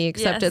love me?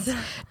 Except it's,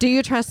 do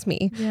you trust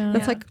me? Yeah.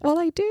 It's like, well,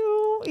 I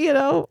do, you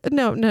know,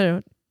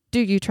 no. Do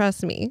you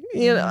trust me?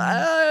 You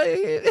know,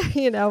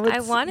 you know,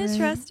 I want to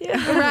trust you.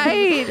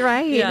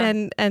 Right.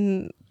 Yeah.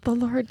 And the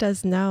Lord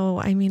does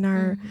know. I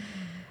mean,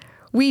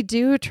 we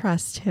do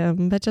trust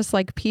him, but just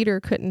like Peter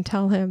couldn't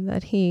tell him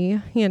that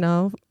he, you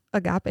know,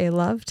 agape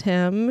loved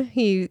him.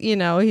 He, you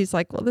know, he's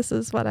like, well, this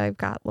is what I've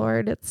got,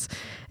 Lord.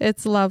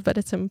 It's love, but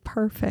it's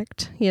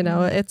imperfect. You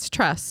know, it's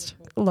trust,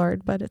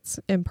 Lord, but it's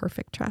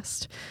imperfect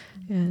trust.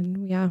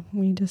 And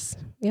we just,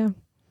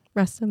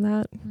 rest in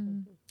that.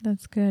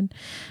 That's good.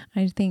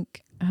 I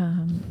think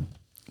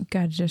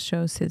God just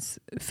shows his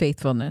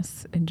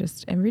faithfulness and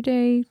just every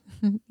day,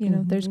 you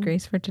know, there's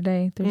grace for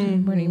today. There's new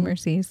morning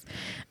mercies.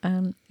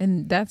 And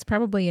that's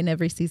probably in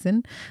every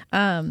season.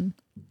 But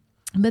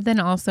then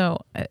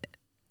also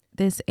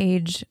this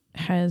age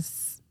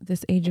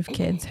of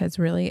kids has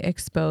really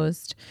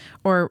exposed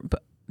or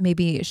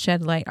maybe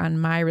shed light on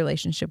my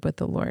relationship with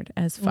the Lord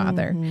as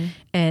Father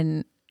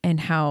and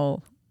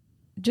how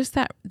just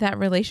that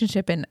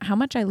relationship and how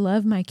much I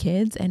love my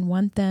kids and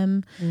want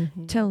them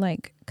to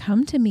like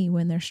come to me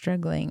when they're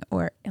struggling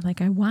or like,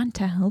 I want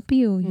to help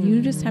you.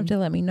 You just have to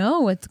let me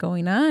know what's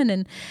going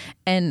on.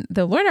 And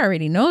the Lord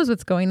already knows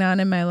what's going on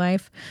in my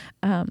life.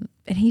 And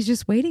he's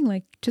just waiting,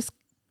 like, just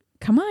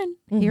come on,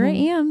 here I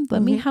am.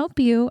 Let me help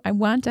you. I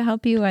want to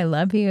help you. I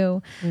love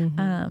you.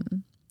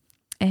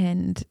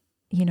 And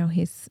you know,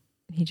 he's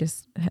he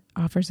just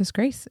offers us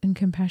grace and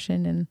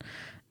compassion.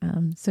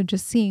 And so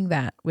just seeing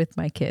that with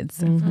my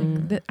kids,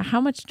 like,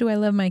 how much do I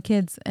love my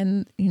kids?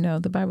 And,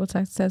 the Bible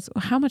text says,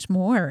 well, how much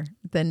more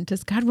than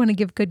does God want to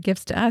give good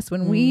gifts to us?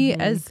 When we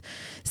as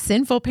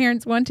sinful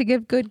parents want to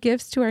give good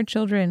gifts to our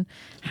children,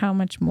 how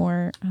much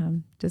more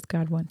does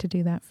God want to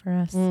do that for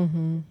us?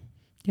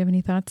 Do you have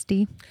any thoughts,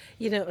 Dee?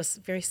 It was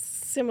very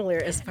similar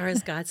as far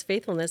as God's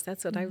faithfulness.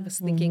 That's what I was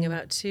thinking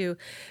about too.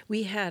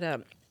 We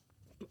had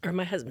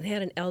my husband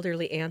had an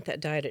elderly aunt that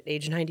died at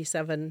age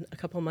 97 a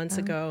couple months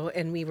ago,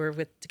 and we were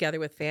together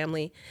with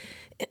family,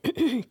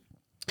 and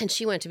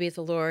she went to be with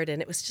the Lord,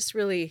 and it was just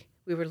really,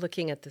 we were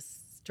looking at this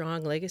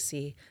strong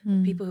legacy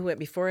of people who went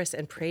before us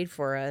and prayed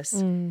for us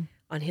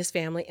on his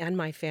family and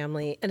my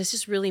family, and it's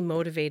just really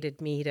motivated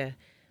me to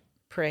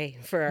pray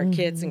for our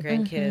kids and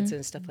grandkids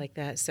and stuff like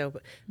that. So,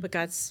 but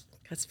God's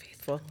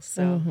faithful.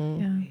 So,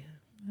 Yeah,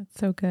 that's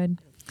so good.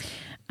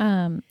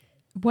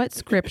 What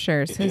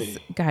scriptures has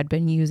God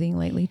been using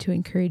lately to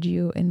encourage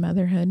you in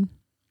motherhood?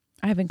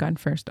 I haven't gone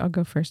first. I'll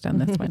go first on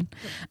this one.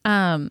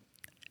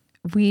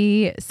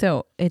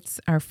 So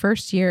it's our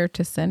first year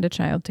to send a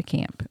child to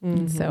camp.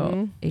 And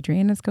so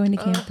Adriana's going to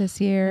camp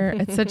this year.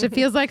 It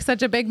feels like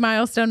such a big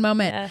milestone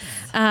moment.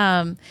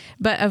 Yes.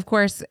 But of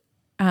course,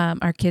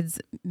 our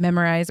kids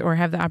memorize or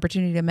have the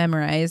opportunity to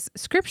memorize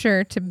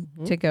scripture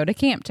to go to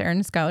camp to earn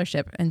a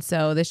scholarship. And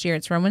so this year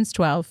it's Romans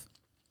 12.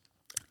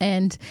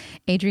 And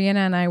Adriana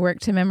and I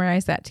worked to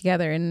memorize that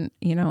together. And,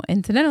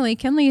 incidentally,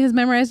 Kenley has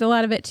memorized a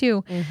lot of it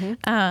too.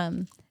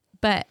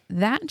 But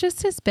that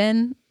just has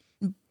been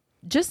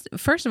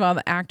first of all,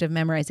 the act of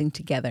memorizing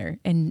together.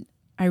 And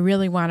I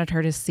really wanted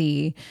her to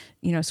see,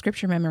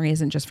 scripture memory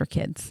isn't just for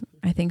kids.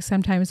 I think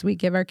sometimes we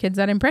give our kids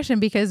that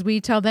impression because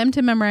we tell them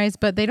to memorize,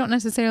 but they don't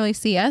necessarily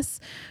see us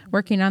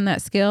working on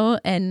that skill.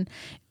 And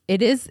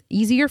it is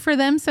easier for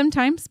them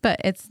sometimes, but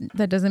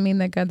that doesn't mean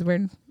that God's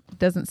word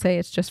doesn't say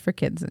it's just for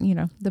kids.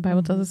 The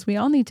Bible tells us we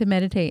all need to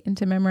meditate and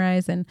to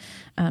memorize and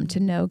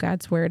to know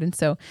God's word. And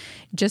so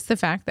just the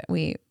fact that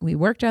we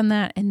worked on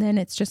that, and then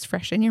it's just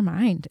fresh in your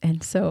mind.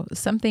 And so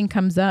something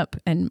comes up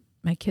and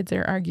my kids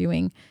are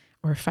arguing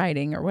or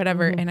fighting or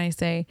whatever. And I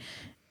say,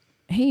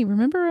 hey,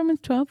 remember Romans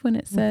 12 when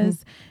it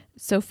says,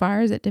 so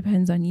far as it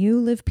depends on you,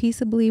 live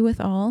peaceably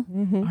with all.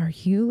 Are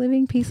you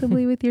living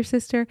peaceably with your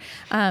sister?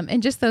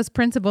 And just those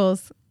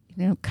principles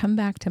come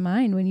back to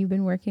mind when you've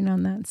been working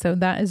on that. So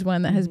that is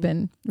one that has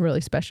been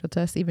really special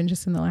to us, even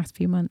just in the last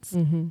few months.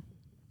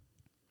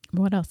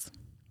 What else?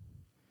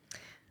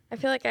 I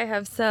feel like I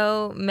have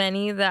so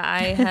many that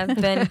I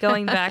have been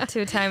going back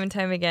to time and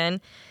time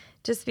again,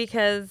 just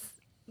because,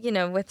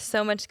 with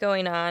so much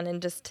going on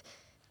and just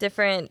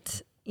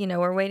different,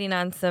 we're waiting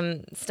on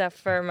some stuff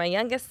for my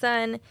youngest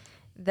son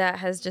that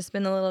has just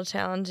been a little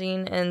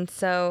challenging. And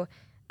so,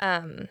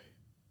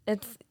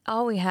 it's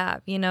all we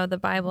have, the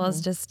Bible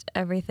is just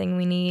everything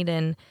we need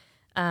and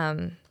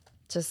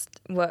just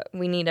what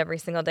we need every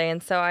single day.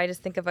 And so I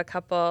just think of a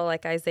couple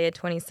like Isaiah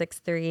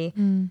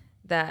 26:3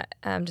 that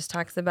just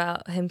talks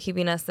about him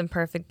keeping us in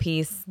perfect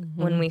peace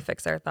when we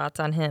fix our thoughts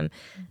on him.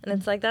 And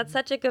it's like, that's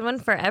such a good one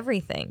for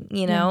everything,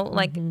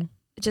 like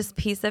just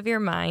peace of your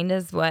mind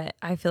is what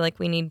I feel like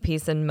we need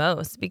peace in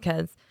most,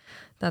 because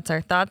that's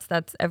our thoughts,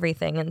 that's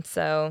everything. And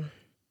so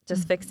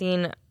just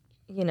fixing,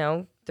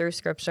 through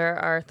scripture,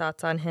 our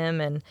thoughts on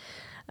him.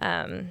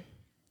 And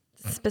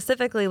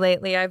specifically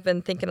lately, I've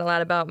been thinking a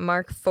lot about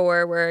Mark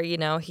 4, where,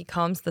 he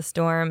calms the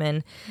storm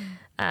and,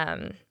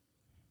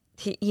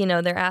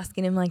 they're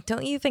asking him like,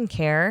 don't you even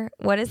care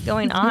what is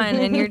going on?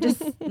 And you're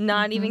just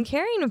not even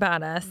caring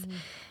about us.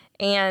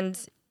 And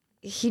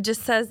he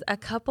just says a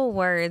couple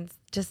words,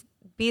 just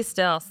be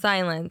still,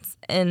 silence,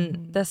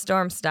 and the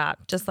storm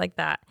stopped just like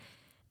that.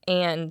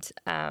 And,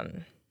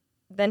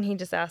 then he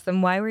just asked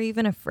them, why were you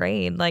even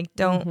afraid? Like,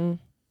 don't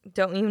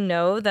you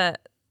know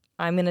that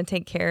I'm going to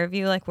take care of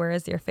you? Like, where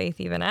is your faith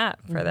even at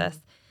for this?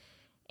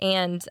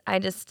 And I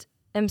just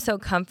am so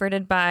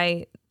comforted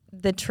by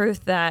the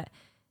truth that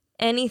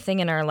anything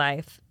in our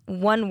life,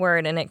 one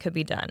word and it could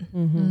be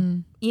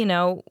done.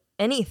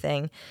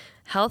 Anything,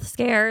 health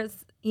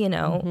scares,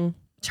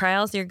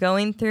 trials you're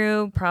going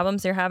through,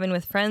 problems you're having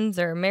with friends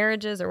or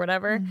marriages or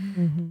whatever.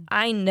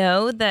 I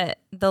know that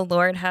the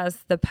Lord has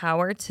the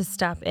power to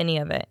stop any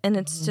of it. And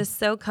it's just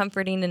so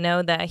comforting to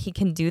know that he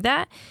can do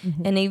that.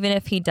 And even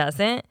if he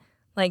doesn't,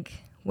 like,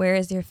 where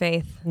is your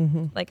faith?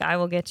 Like, I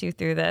will get you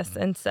through this.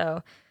 And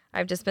so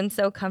I've just been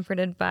so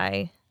comforted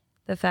by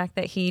the fact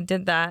that he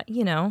did that,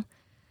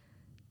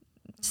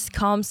 just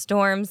calm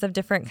storms of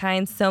different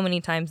kinds so many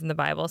times in the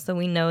Bible. So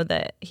we know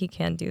that he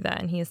can do that,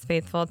 and he is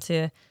faithful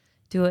to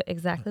do it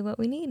exactly what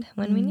we need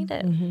when we need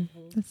it.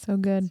 That's so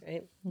good. That's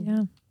right.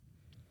 Yeah.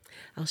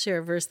 I'll share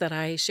a verse that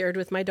I shared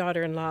with my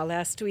daughter-in-law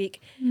last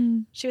week.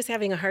 She was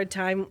having a hard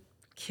time.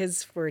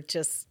 Kids were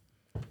just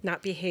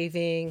not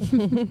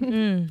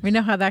behaving. We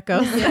know how that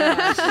goes.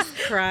 Just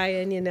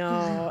crying,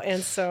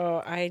 And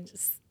so I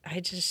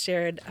just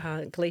shared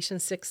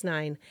Galatians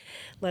 6:9.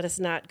 Let us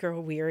not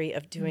grow weary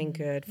of doing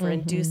good, for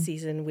in due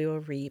season we will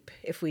reap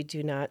if we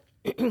do not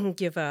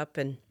give up.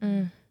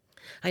 And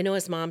I know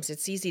as moms,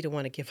 it's easy to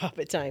want to give up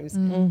at times,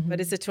 but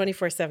it's a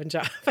 24/7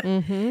 job.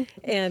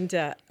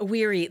 And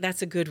weary,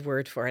 that's a good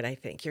word for it, I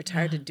think. You're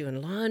tired of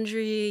doing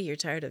laundry. You're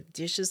tired of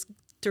dishes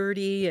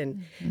dirty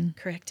and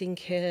correcting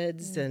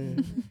kids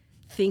and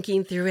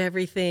thinking through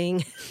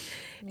everything.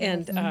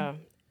 And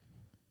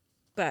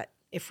but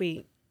if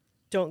we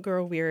don't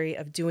grow weary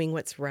of doing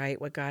what's right,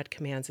 what God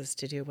commands us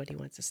to do, what he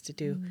wants us to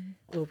do,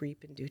 we'll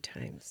reap in due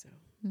time. So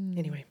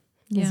anyway.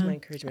 That's my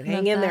encouragement.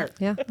 Hang in there.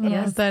 Yeah.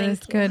 Yes, that is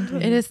good.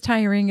 It is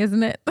tiring,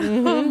 isn't it?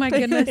 Oh my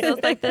goodness. It feels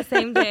like the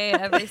same day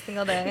every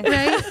single day.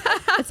 Right?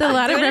 It's a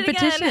lot of Doing it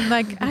repetition. again.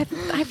 Like,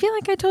 I feel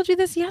like I told you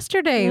this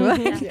yesterday.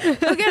 Like,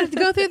 we got to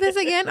go through this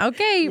again.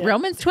 Okay,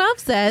 Romans 12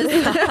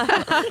 says.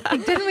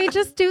 Like, didn't we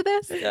just do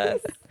this?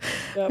 Yes.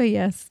 But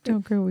yes,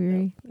 don't grow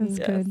weary. That's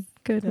good.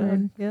 Good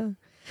word. Yeah.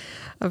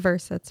 A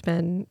verse that's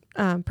been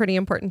pretty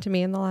important to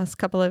me in the last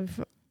couple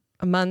of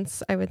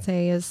months, I would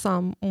say, is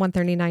Psalm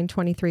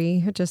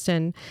 139:23. Just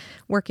in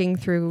working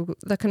through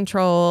the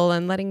control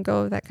and letting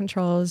go of that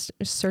control is,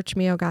 search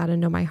me, O God, and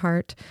know my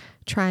heart.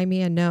 Try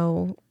me and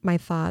know my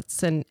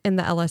thoughts. And in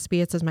the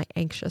LSB, it says my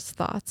anxious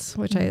thoughts,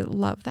 which I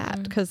love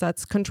that because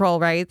that's control,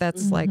 right?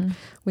 That's like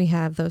we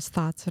have those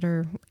thoughts that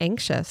are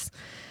anxious.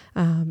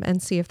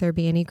 And see if there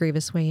be any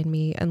grievous way in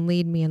me and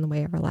lead me in the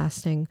way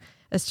everlasting.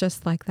 It's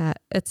just like that.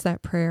 It's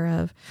that prayer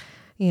of,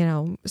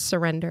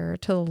 surrender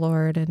to the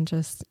Lord and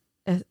just,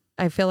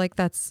 I feel like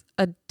that's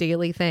a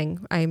daily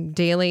thing. I'm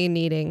daily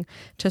needing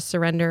to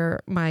surrender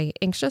my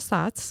anxious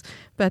thoughts,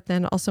 but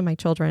then also my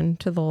children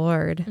to the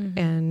Lord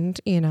and,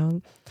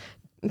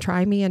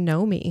 try me and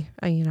know me.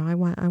 I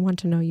want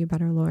to know you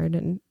better, Lord.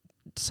 And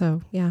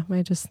so, yeah,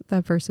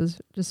 that verse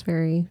is just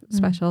very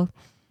special.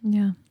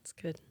 Yeah. It's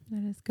good.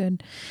 That is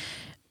good.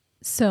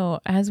 So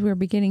as we're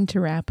beginning to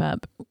wrap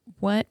up,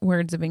 what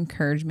words of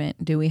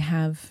encouragement do we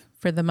have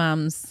for the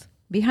moms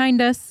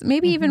behind us,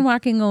 maybe even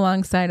walking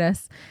alongside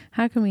us?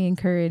 How can we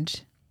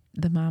encourage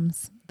the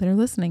moms that are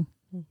listening?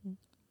 What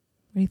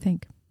do you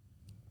think?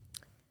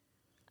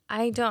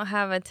 I don't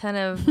have a ton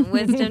of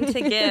wisdom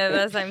to give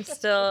as I'm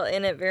still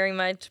in it very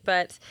much,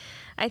 but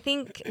I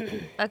think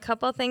a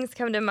couple things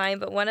come to mind,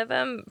 but one of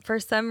them, for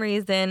some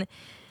reason,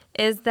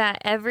 is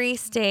that every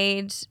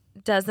stage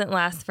doesn't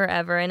last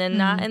forever, and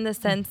not in the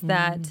sense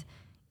that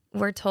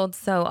we're told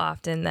so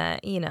often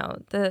that,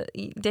 the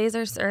days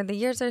or the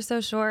years are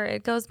so short,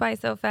 it goes by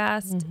so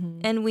fast,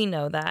 and we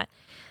know that.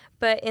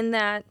 But in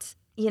that,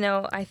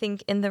 I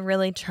think in the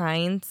really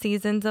trying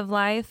seasons of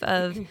life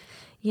of,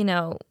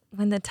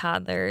 when the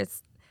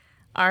toddlers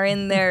are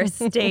in their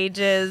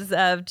stages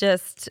of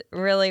just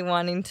really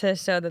wanting to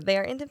show that they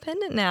are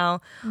independent now,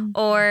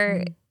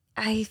 or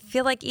I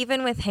feel like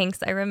even with Hanks,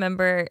 I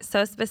remember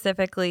so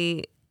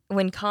specifically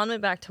when Colin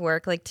went back to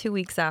work, like 2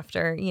 weeks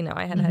after,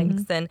 I had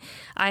Hanks, and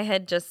I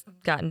had just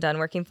gotten done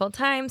working full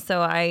time, so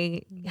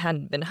I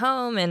hadn't been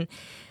home. And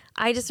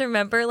I just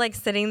remember like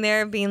sitting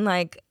there being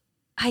like,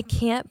 I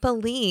can't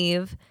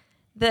believe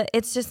that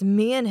it's just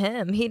me and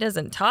him. He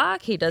doesn't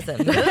talk. He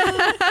doesn't move.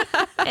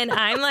 And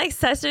I'm like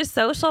such a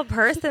social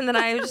person that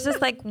I was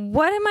just like,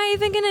 what am I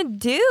even going to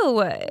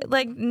do?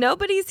 Like,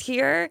 nobody's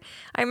here.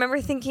 I remember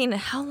thinking,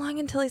 how long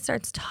until he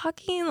starts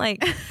talking?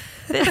 Like,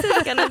 this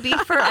is going to be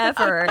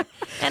forever.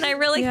 And I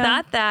really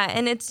thought that.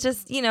 And it's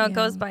just, it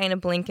goes by in a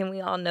blink, and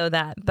we all know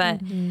that.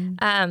 But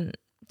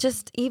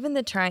just even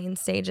the trying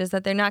stages,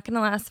 that they're not going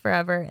to last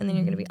forever. And then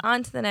you're going to be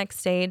on to the next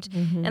stage.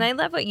 And I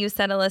love what you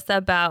said, Alyssa,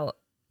 about,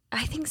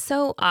 I think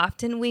so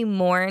often we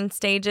mourn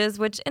stages,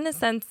 which in a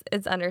sense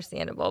is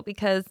understandable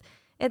because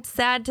it's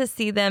sad to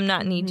see them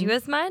not need you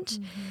as much.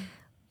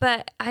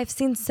 But I've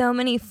seen so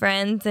many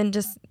friends, and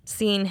just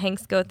seeing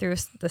Hanks go through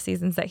the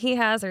seasons that he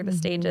has or the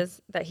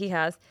stages that he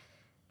has,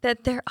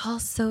 that they're all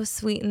so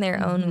sweet in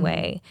their own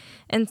way.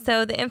 And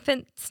so the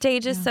infant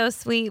stage is so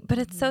sweet, but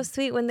it's so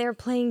sweet when they're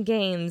playing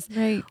games,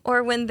 Right.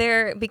 or when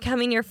they're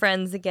becoming your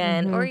friends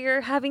again, or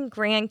you're having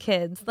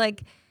grandkids.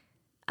 Like,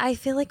 I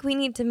feel like we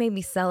need to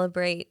maybe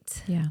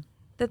celebrate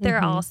that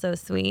they're all so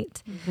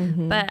sweet.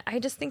 But I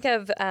just think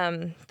of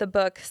the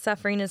book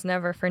Suffering is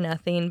Never for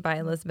Nothing by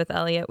Elizabeth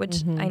Elliot,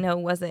 which I know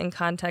wasn't in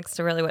context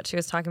to really what she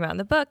was talking about in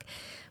the book.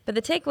 But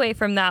the takeaway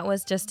from that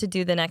was just to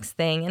do the next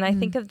thing. And I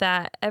think of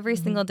that every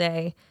single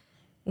day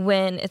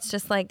when it's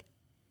just like,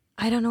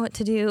 I don't know what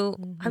to do.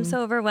 I'm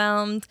so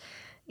overwhelmed.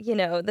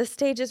 The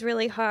stage is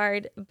really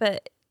hard.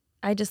 But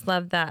I just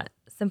love that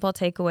simple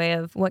takeaway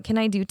of what can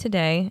I do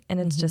today? And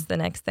it's just the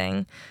next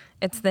thing.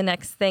 It's the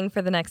next thing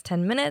for the next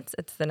 10 minutes.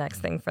 It's the next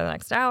thing for the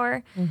next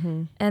hour.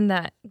 And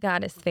that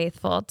God is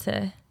faithful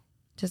to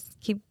just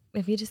keep,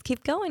 if you just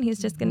keep going, he's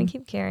just going to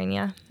keep carrying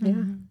you.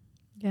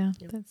 Yeah,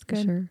 that's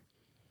good. Sure.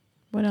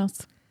 What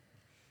else?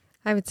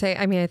 I would say,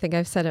 I think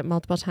I've said it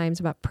multiple times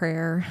about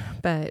prayer,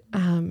 but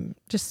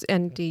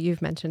and Dee,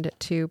 you've mentioned it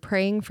too,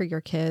 praying for your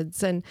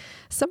kids. And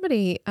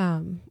somebody,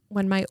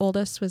 when my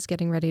oldest was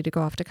getting ready to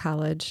go off to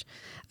college,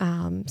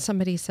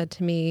 somebody said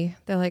to me,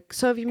 they're like,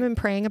 so have you been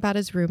praying about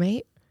his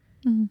roommate?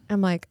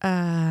 I'm like,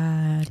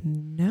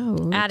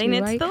 no. Adding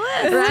it to the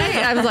list. Right?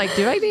 I was like,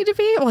 do I need to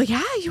be? Well,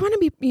 yeah, you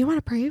want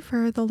to pray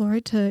for the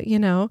Lord to,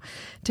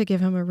 to give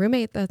him a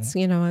roommate that's,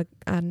 a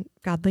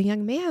godly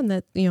young man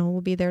that,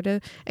 will be there to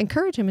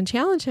encourage him and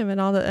challenge him and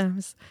all that.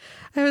 And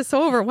I was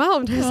so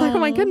overwhelmed. I was like, oh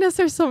my goodness,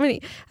 there's so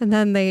many. And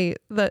then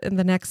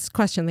the next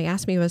question they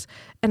asked me was,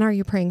 and are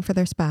you praying for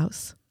their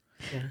spouse?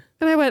 Yeah.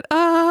 And I went,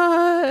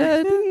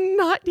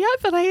 not yet,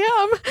 but I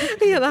am,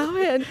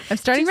 and I'm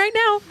starting right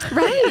now.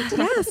 Right.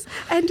 Yes.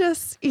 And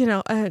just,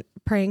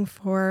 praying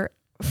for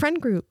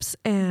friend groups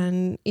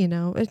and,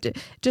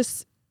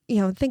 just,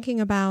 thinking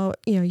about,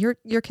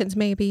 your kids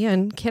may be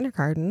in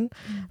kindergarten,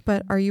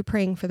 but are you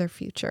praying for their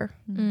future?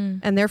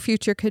 And their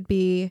future could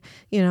be,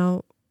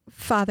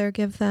 Father,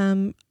 give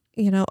them,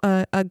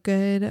 a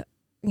good,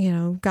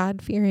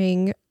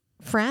 God-fearing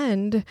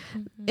friend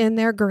in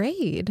their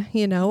grade,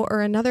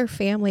 or another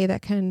family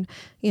that can,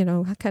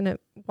 kind of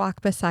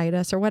walk beside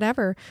us or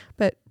whatever.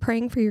 But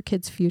praying for your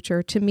kid's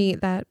future, to me,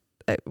 that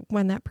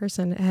when that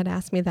person had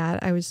asked me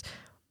that, I was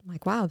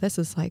like, wow, this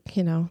is like,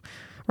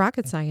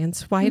 rocket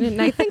science. Why didn't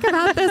I think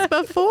about this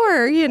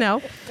before,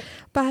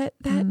 But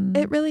that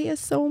it really is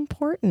so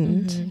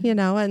important,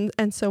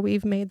 and so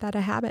we've made that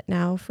a habit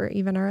now for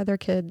even our other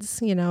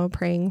kids,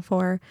 praying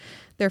for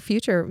their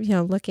future,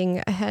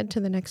 looking ahead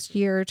to the next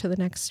year, to the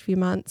next few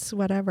months,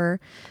 whatever.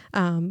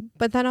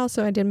 But then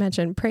also I did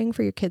mention praying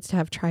for your kids to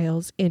have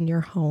trials in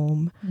your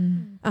home.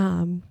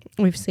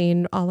 We've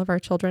seen all of our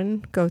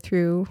children go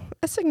through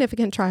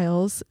significant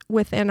trials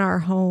within our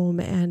home,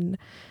 and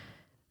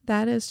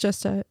that is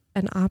just an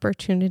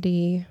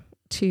opportunity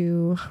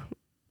to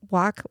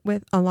walk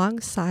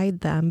alongside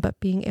them, but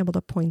being able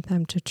to point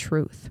them to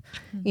truth.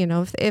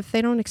 If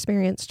they don't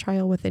experience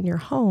trial within your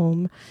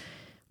home,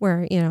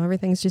 where,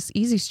 everything's just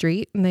easy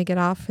street and they get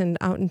off and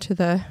out into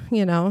the,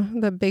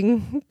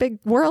 the big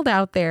world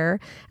out there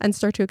and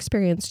start to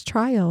experience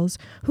trials,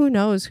 who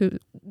knows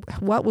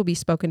what will be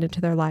spoken into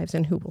their lives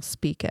and who will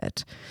speak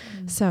it.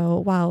 So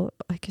while,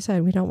 like you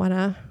said, we don't want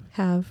to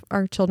have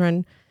our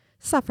children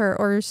suffer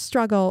or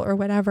struggle or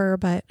whatever,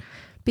 but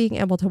being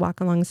able to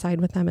walk alongside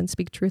with them and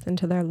speak truth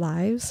into their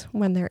lives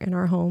when they're in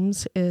our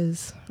homes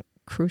is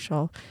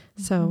crucial.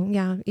 So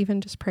yeah, even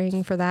just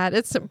praying for that.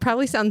 It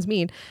probably sounds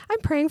mean. I'm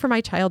praying for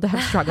my child to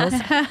have struggles,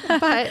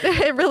 but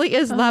it really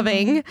is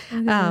loving,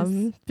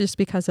 just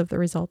because of the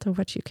result of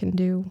what you can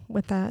do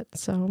with that.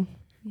 So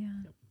yeah,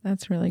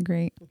 that's really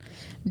great.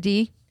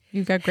 Dee,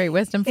 you've got great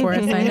wisdom for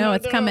us. I know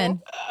it's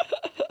coming.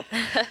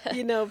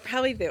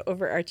 Probably the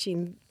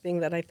overarching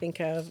thing that I think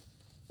of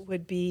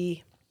would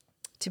be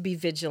to be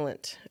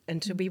vigilant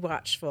and to be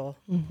watchful.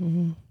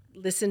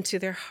 Listen to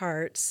their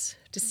hearts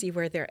to see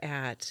where they're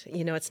at.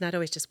 It's not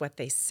always just what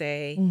they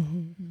say.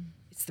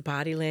 It's the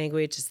body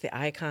language, it's the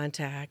eye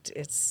contact,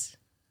 it's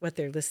what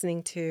they're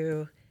listening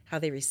to, how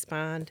they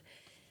respond.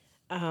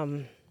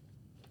 And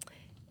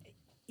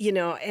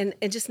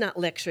just not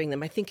lecturing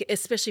them. I think,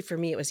 especially for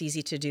me, it was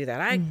easy to do that.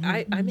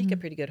 I make a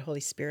pretty good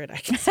Holy Spirit. I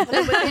can tell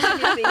them what they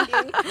should be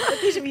thinking,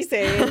 what they should be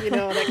saying,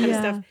 that kind of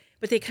stuff.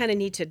 But they kind of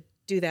need to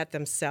do that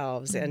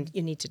themselves, and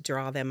you need to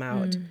draw them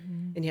out,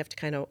 and you have to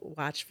kind of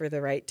watch for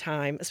the right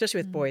time, especially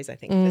with boys. I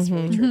think that's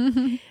really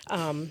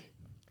true.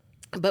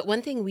 But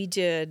one thing we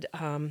did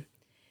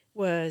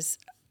was,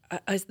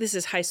 this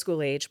is high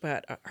school age,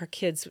 but our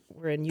kids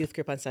were in youth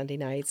group on Sunday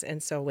nights,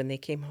 and so when they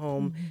came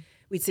home,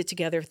 we'd sit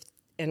together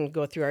and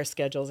go through our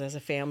schedules as a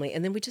family,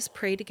 and then we just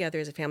pray together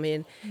as a family.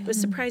 And it was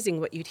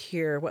surprising what you'd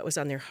hear, what was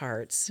on their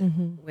hearts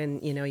when,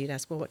 you'd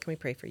ask, well, what can we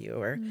pray for you?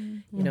 Or,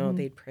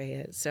 they'd pray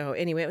it. So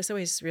anyway, it was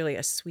always really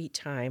a sweet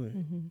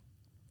time.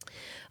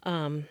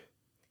 And,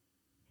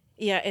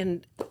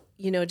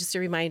 just a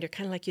reminder,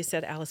 kind of like you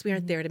said, Alice, we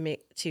aren't there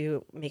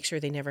to make sure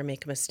they never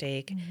make a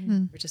mistake.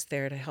 We're just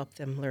there to help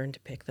them learn to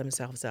pick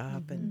themselves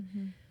up.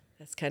 And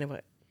that's kind of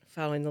what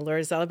following the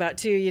Lord is all about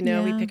too.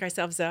 We pick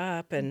ourselves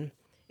up, and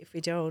if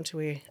we don't,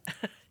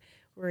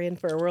 we're in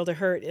for a world of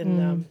hurt.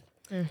 And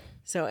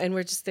and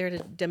we're just there to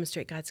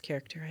demonstrate God's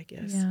character, I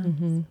guess.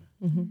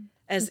 Yeah.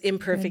 As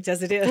imperfect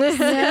as it is.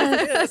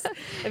 Yes.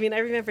 I mean, I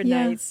remember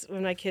nights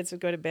when my kids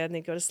would go to bed and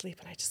they'd go to sleep,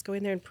 and I'd just go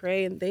in there and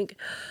pray and think,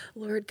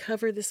 Lord,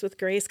 cover this with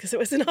grace, because it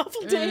was an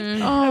awful day.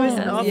 I was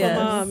an awful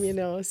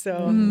mom,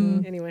 So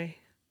anyway,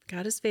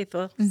 God is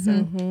faithful. So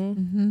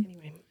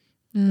anyway.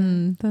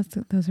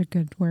 Those are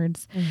good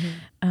words.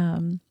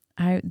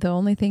 The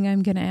only thing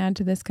I'm going to add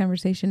to this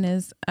conversation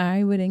is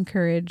I would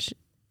encourage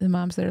the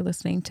moms that are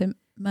listening to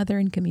mother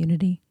in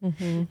community.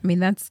 I mean,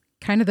 that's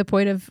kind of the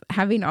point of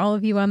having all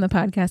of you on the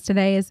podcast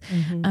today is,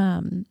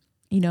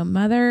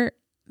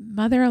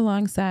 mother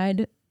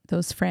alongside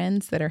those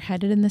friends that are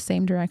headed in the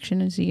same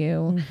direction as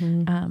you,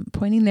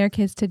 pointing their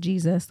kids to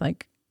Jesus,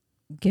 like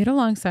get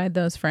alongside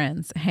those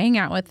friends, hang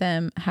out with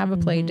them, have a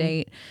play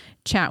date,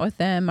 chat with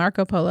them,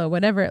 Marco Polo,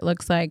 whatever it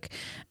looks like.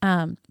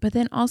 But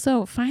then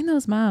also find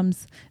those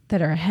moms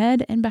that are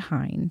ahead and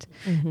behind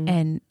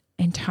and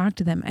talk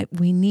to them.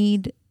 We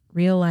need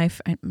real life.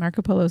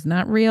 Marco Polo is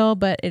not real,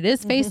 but it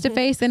is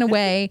face-to-face in a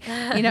way,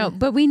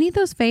 but we need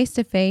those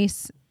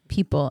face-to-face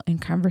people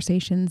and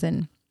conversations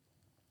and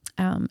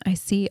I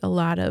see a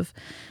lot of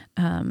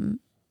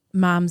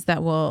moms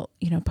that will,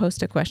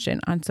 post a question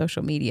on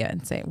social media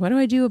and say, what do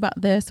I do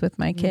about this with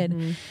my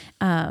kid?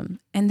 And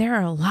there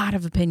are a lot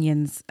of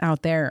opinions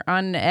out there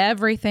on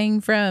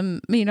everything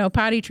from,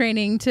 potty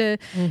training to,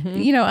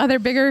 other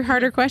bigger,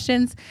 harder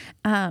questions.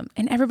 And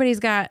everybody's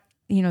got,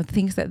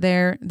 thinks that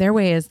their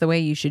way is the way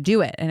you should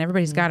do it. And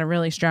everybody's got a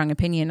really strong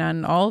opinion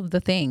on all of the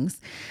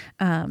things.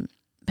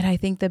 But I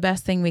think the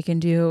best thing we can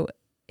do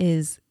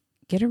is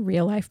get a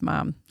real life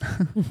mom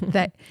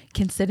that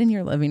can sit in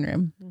your living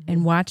room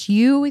and watch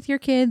you with your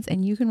kids,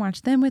 and you can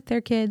watch them with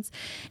their kids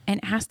and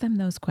ask them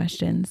those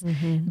questions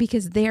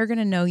because they're going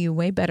to know you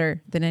way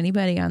better than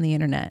anybody on the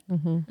internet.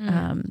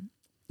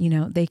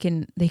 They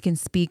can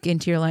speak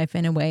into your life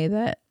in a way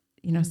that,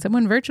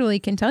 someone virtually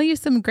can tell you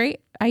some great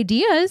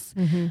ideas,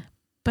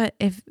 but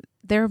if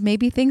there may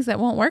be things that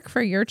won't work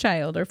for your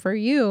child or for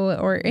you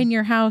or in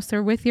your house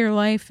or with your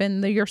life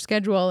and your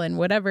schedule and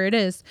whatever it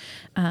is,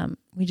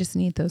 we just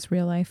need those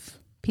real life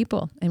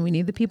people, and we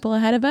need the people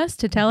ahead of us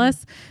to tell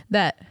us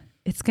that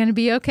it's going to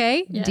be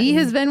okay. Yes. Dee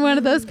has been one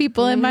of those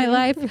people in my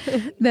life.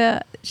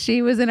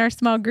 She was in our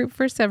small group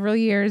for several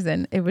years,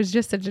 and it was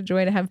just such a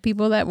joy to have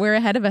people that were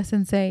ahead of us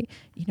and say,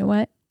 you know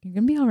what? You're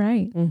going to be all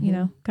right.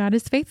 God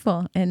is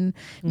faithful. And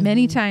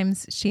many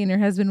times she and her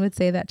husband would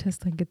say that to us,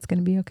 like, it's going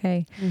to be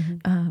okay.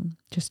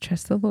 Just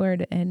trust the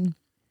Lord. And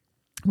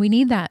we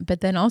need that.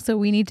 But then also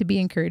we need to be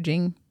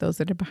encouraging those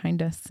that are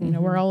behind us.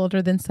 We're all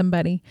older than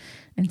somebody.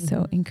 And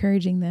so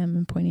encouraging them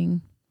and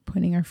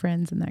pointing our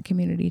friends in that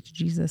community to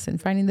Jesus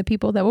and finding the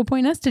people that will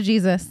point us to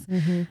Jesus.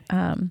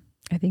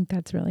 I think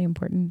that's really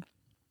important.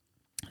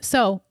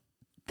 So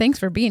thanks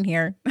for being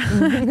here.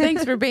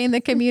 Thanks for being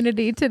the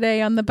community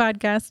today on the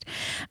podcast.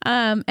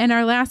 And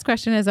our last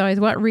question is always,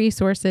 what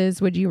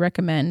resources would you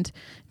recommend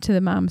to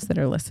the moms that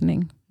are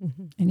listening?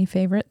 Any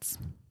favorites?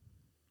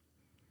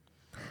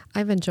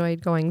 I've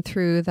enjoyed going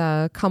through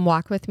the Come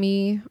Walk With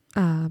Me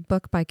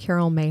book by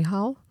Carol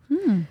Mayhall.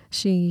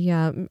 She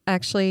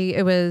actually,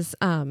 it was,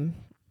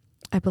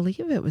 I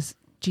believe it was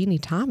Jeannie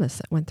Thomas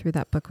that went through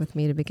that book with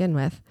me to begin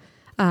with.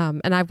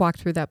 And I've walked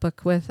through that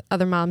book with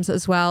other moms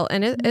as well.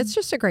 And it's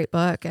just a great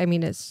book. I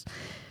mean,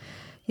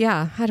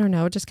 I don't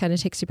know, it just kind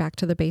of takes you back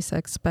to the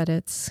basics, but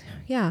it's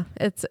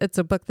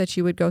a book that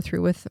you would go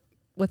through with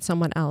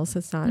someone else.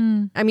 It's not,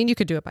 I mean, you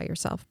could do it by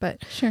yourself,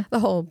 but the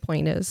whole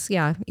point is,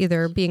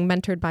 either being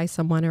mentored by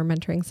someone or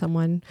mentoring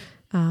someone,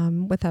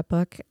 with that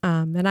book.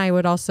 And I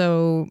would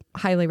also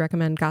highly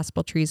recommend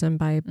Gospel Treason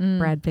by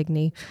Brad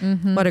Bigney.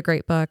 What a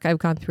great book. I've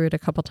gone through it a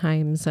couple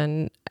times,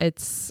 and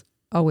it's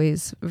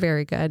always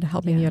very good,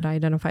 helping you to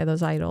identify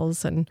those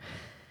idols. And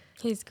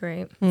he's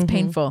great. It's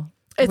painful.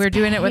 We're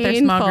doing it with our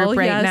small group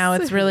right now.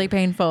 It's really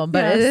painful,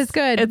 but it is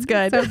good. It's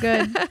good. So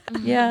good.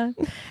 Yeah.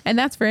 And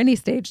that's for any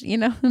stage,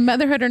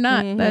 motherhood or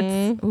not.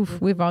 That's,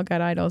 we've all got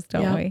idols,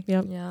 don't we?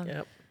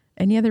 Yep.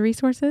 Any other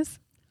resources?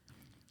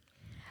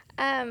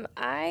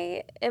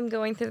 I am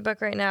going through the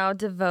book right now,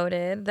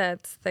 Devoted.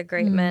 That's The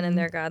Great Men and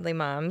Their Godly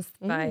Moms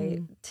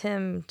by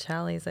Tim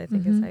Challies, I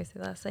think is how you say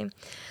the last name.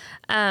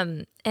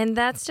 And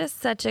that's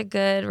just such a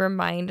good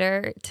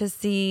reminder to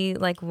see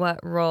like what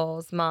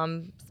roles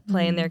moms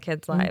play in their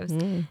kids' lives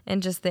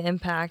and just the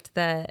impact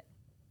that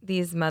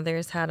these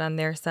mothers had on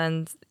their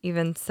sons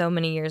even so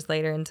many years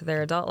later into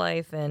their adult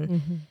life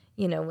and,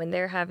 when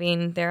they're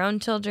having their own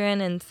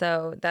children. And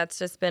so that's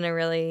just been a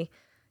really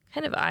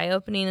kind of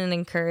eye-opening and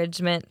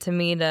encouragement to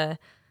me to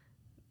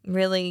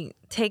really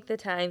take the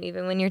time,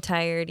 even when you're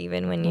tired,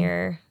 even when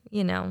you're,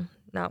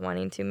 not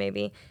wanting to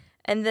maybe.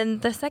 And then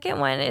the second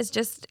one is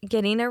just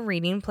getting a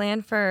reading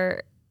plan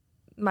for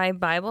my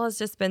Bible has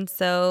just been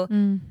so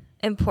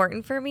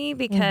important for me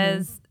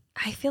because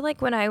I feel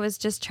like when I was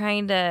just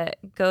trying to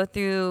go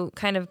through,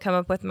 kind of come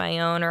up with my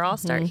own, or I'll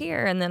start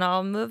here and then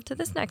I'll move to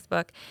this next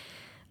book,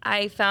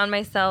 I found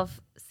myself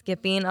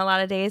skipping a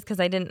lot of days because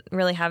I didn't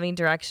really have any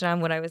direction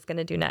on what I was going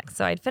to do next.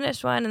 So I'd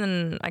finish one and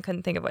then I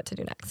couldn't think of what to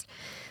do next.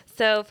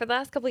 So for the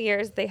last couple of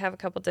years, they have a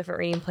couple different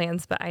reading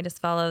plans, but I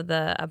just follow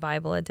a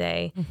Bible a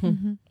day.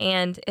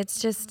 And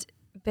it's just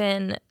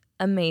been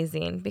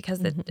amazing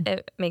because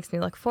it makes me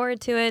look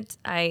forward to it.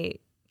 I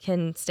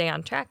can stay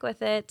on track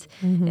with it.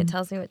 It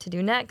tells me what to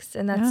do next.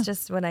 And that's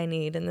just what I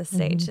need in this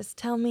stage. Just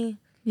tell me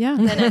the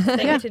next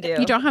thing to do.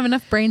 You don't have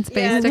enough brain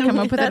space to come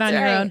up with it on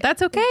your own.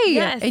 That's okay.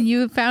 Yes. And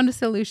you found a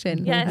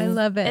solution. Yes. I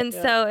love it. And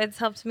so it's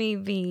helped me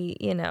be,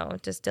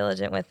 just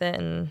diligent with it.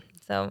 And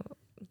so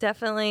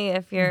definitely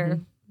if you're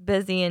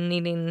busy and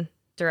needing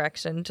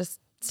direction, just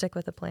stick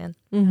with the plan.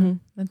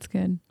 That's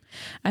good.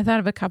 I thought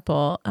of a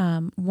couple.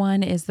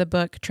 One is the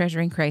book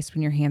Treasuring Christ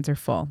When Your Hands Are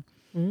Full.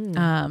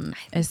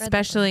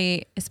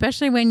 Especially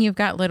when you've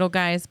got little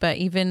guys, but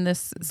even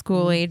this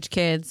school age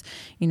kids,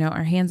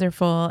 our hands are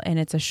full, and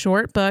it's a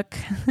short book.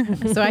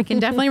 So I can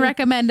definitely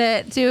recommend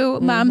it to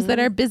moms that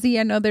are busy.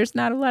 I know there's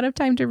not a lot of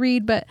time to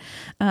read, but,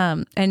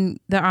 and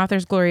the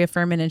author's Gloria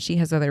Furman, and she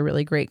has other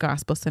really great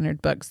gospel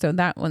centered books. So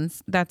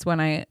that's one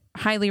I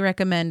highly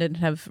recommend and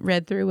have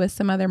read through with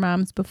some other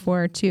moms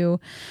before too.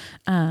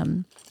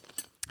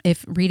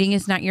 if reading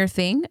is not your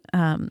thing,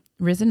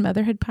 Risen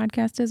Motherhood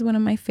podcast is one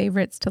of my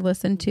favorites to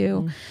listen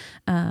to.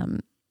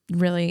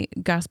 Really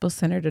gospel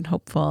centered and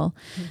hopeful,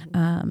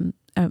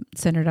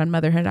 centered on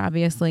motherhood,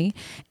 obviously.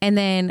 And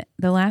then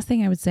the last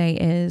thing I would say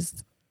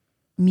is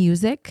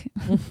music.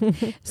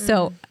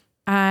 So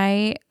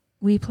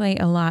we play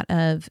a lot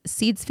of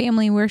Seeds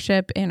Family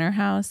Worship in our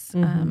house,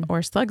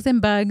 or Slugs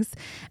and Bugs.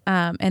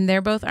 And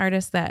they're both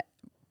artists that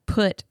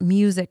put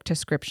music to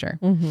scripture.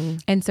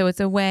 And so it's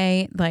a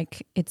way,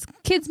 like, it's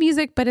kids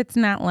music, but it's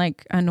not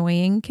like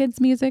annoying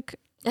kids music.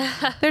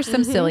 There's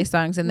some silly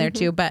songs in there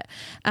too, but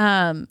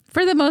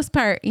for the most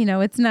part,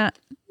 it's not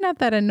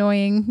that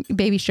annoying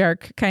Baby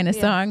Shark kind of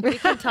song. We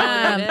can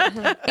tolerate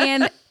it.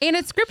 and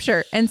it's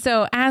scripture. And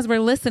so as we're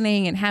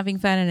listening and having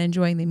fun and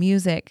enjoying the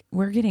music,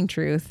 we're getting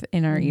truth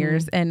in our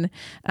ears. And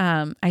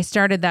I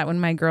started that when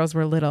my girls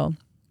were little,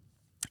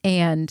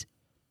 and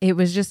it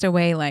was just a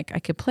way, like, I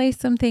could play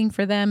something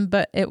for them,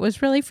 but it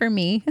was really for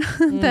me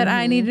that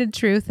I needed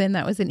truth. And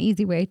that was an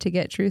easy way to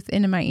get truth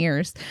into my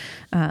ears,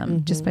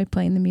 just by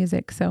playing the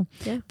music. So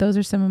those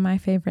are some of my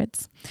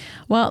favorites.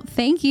 Well,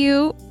 thank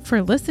you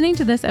for listening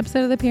to this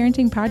episode of the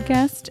Parenting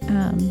Podcast.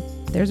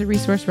 There's a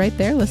resource right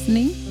there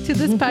listening to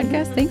this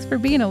podcast. Thanks for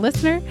being a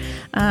listener.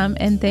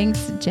 And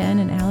thanks, Jen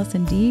and Alice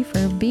and Dee,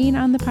 for being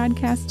on the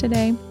podcast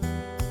today.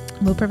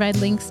 We'll provide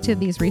links to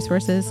these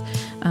resources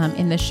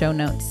in the show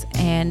notes.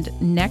 And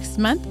next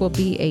month will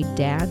be a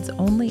dads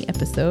only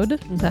episode.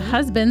 The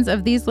husbands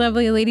of these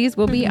lovely ladies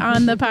will be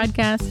on the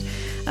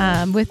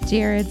podcast with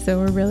Jared. So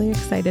we're really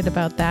excited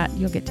about that.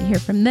 You'll get to hear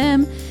from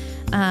them.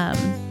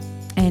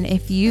 And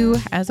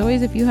as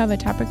always, if you have a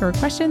topic or a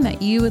question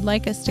that you would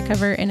like us to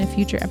cover in a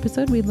future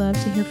episode, we'd love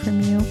to hear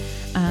from you.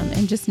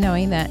 And just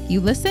knowing that you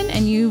listen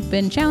and you've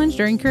been challenged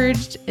or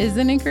encouraged is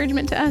an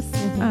encouragement to us.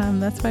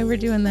 That's why we're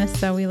doing this.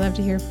 So we love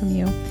to hear from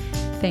you.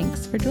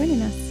 Thanks for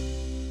joining us.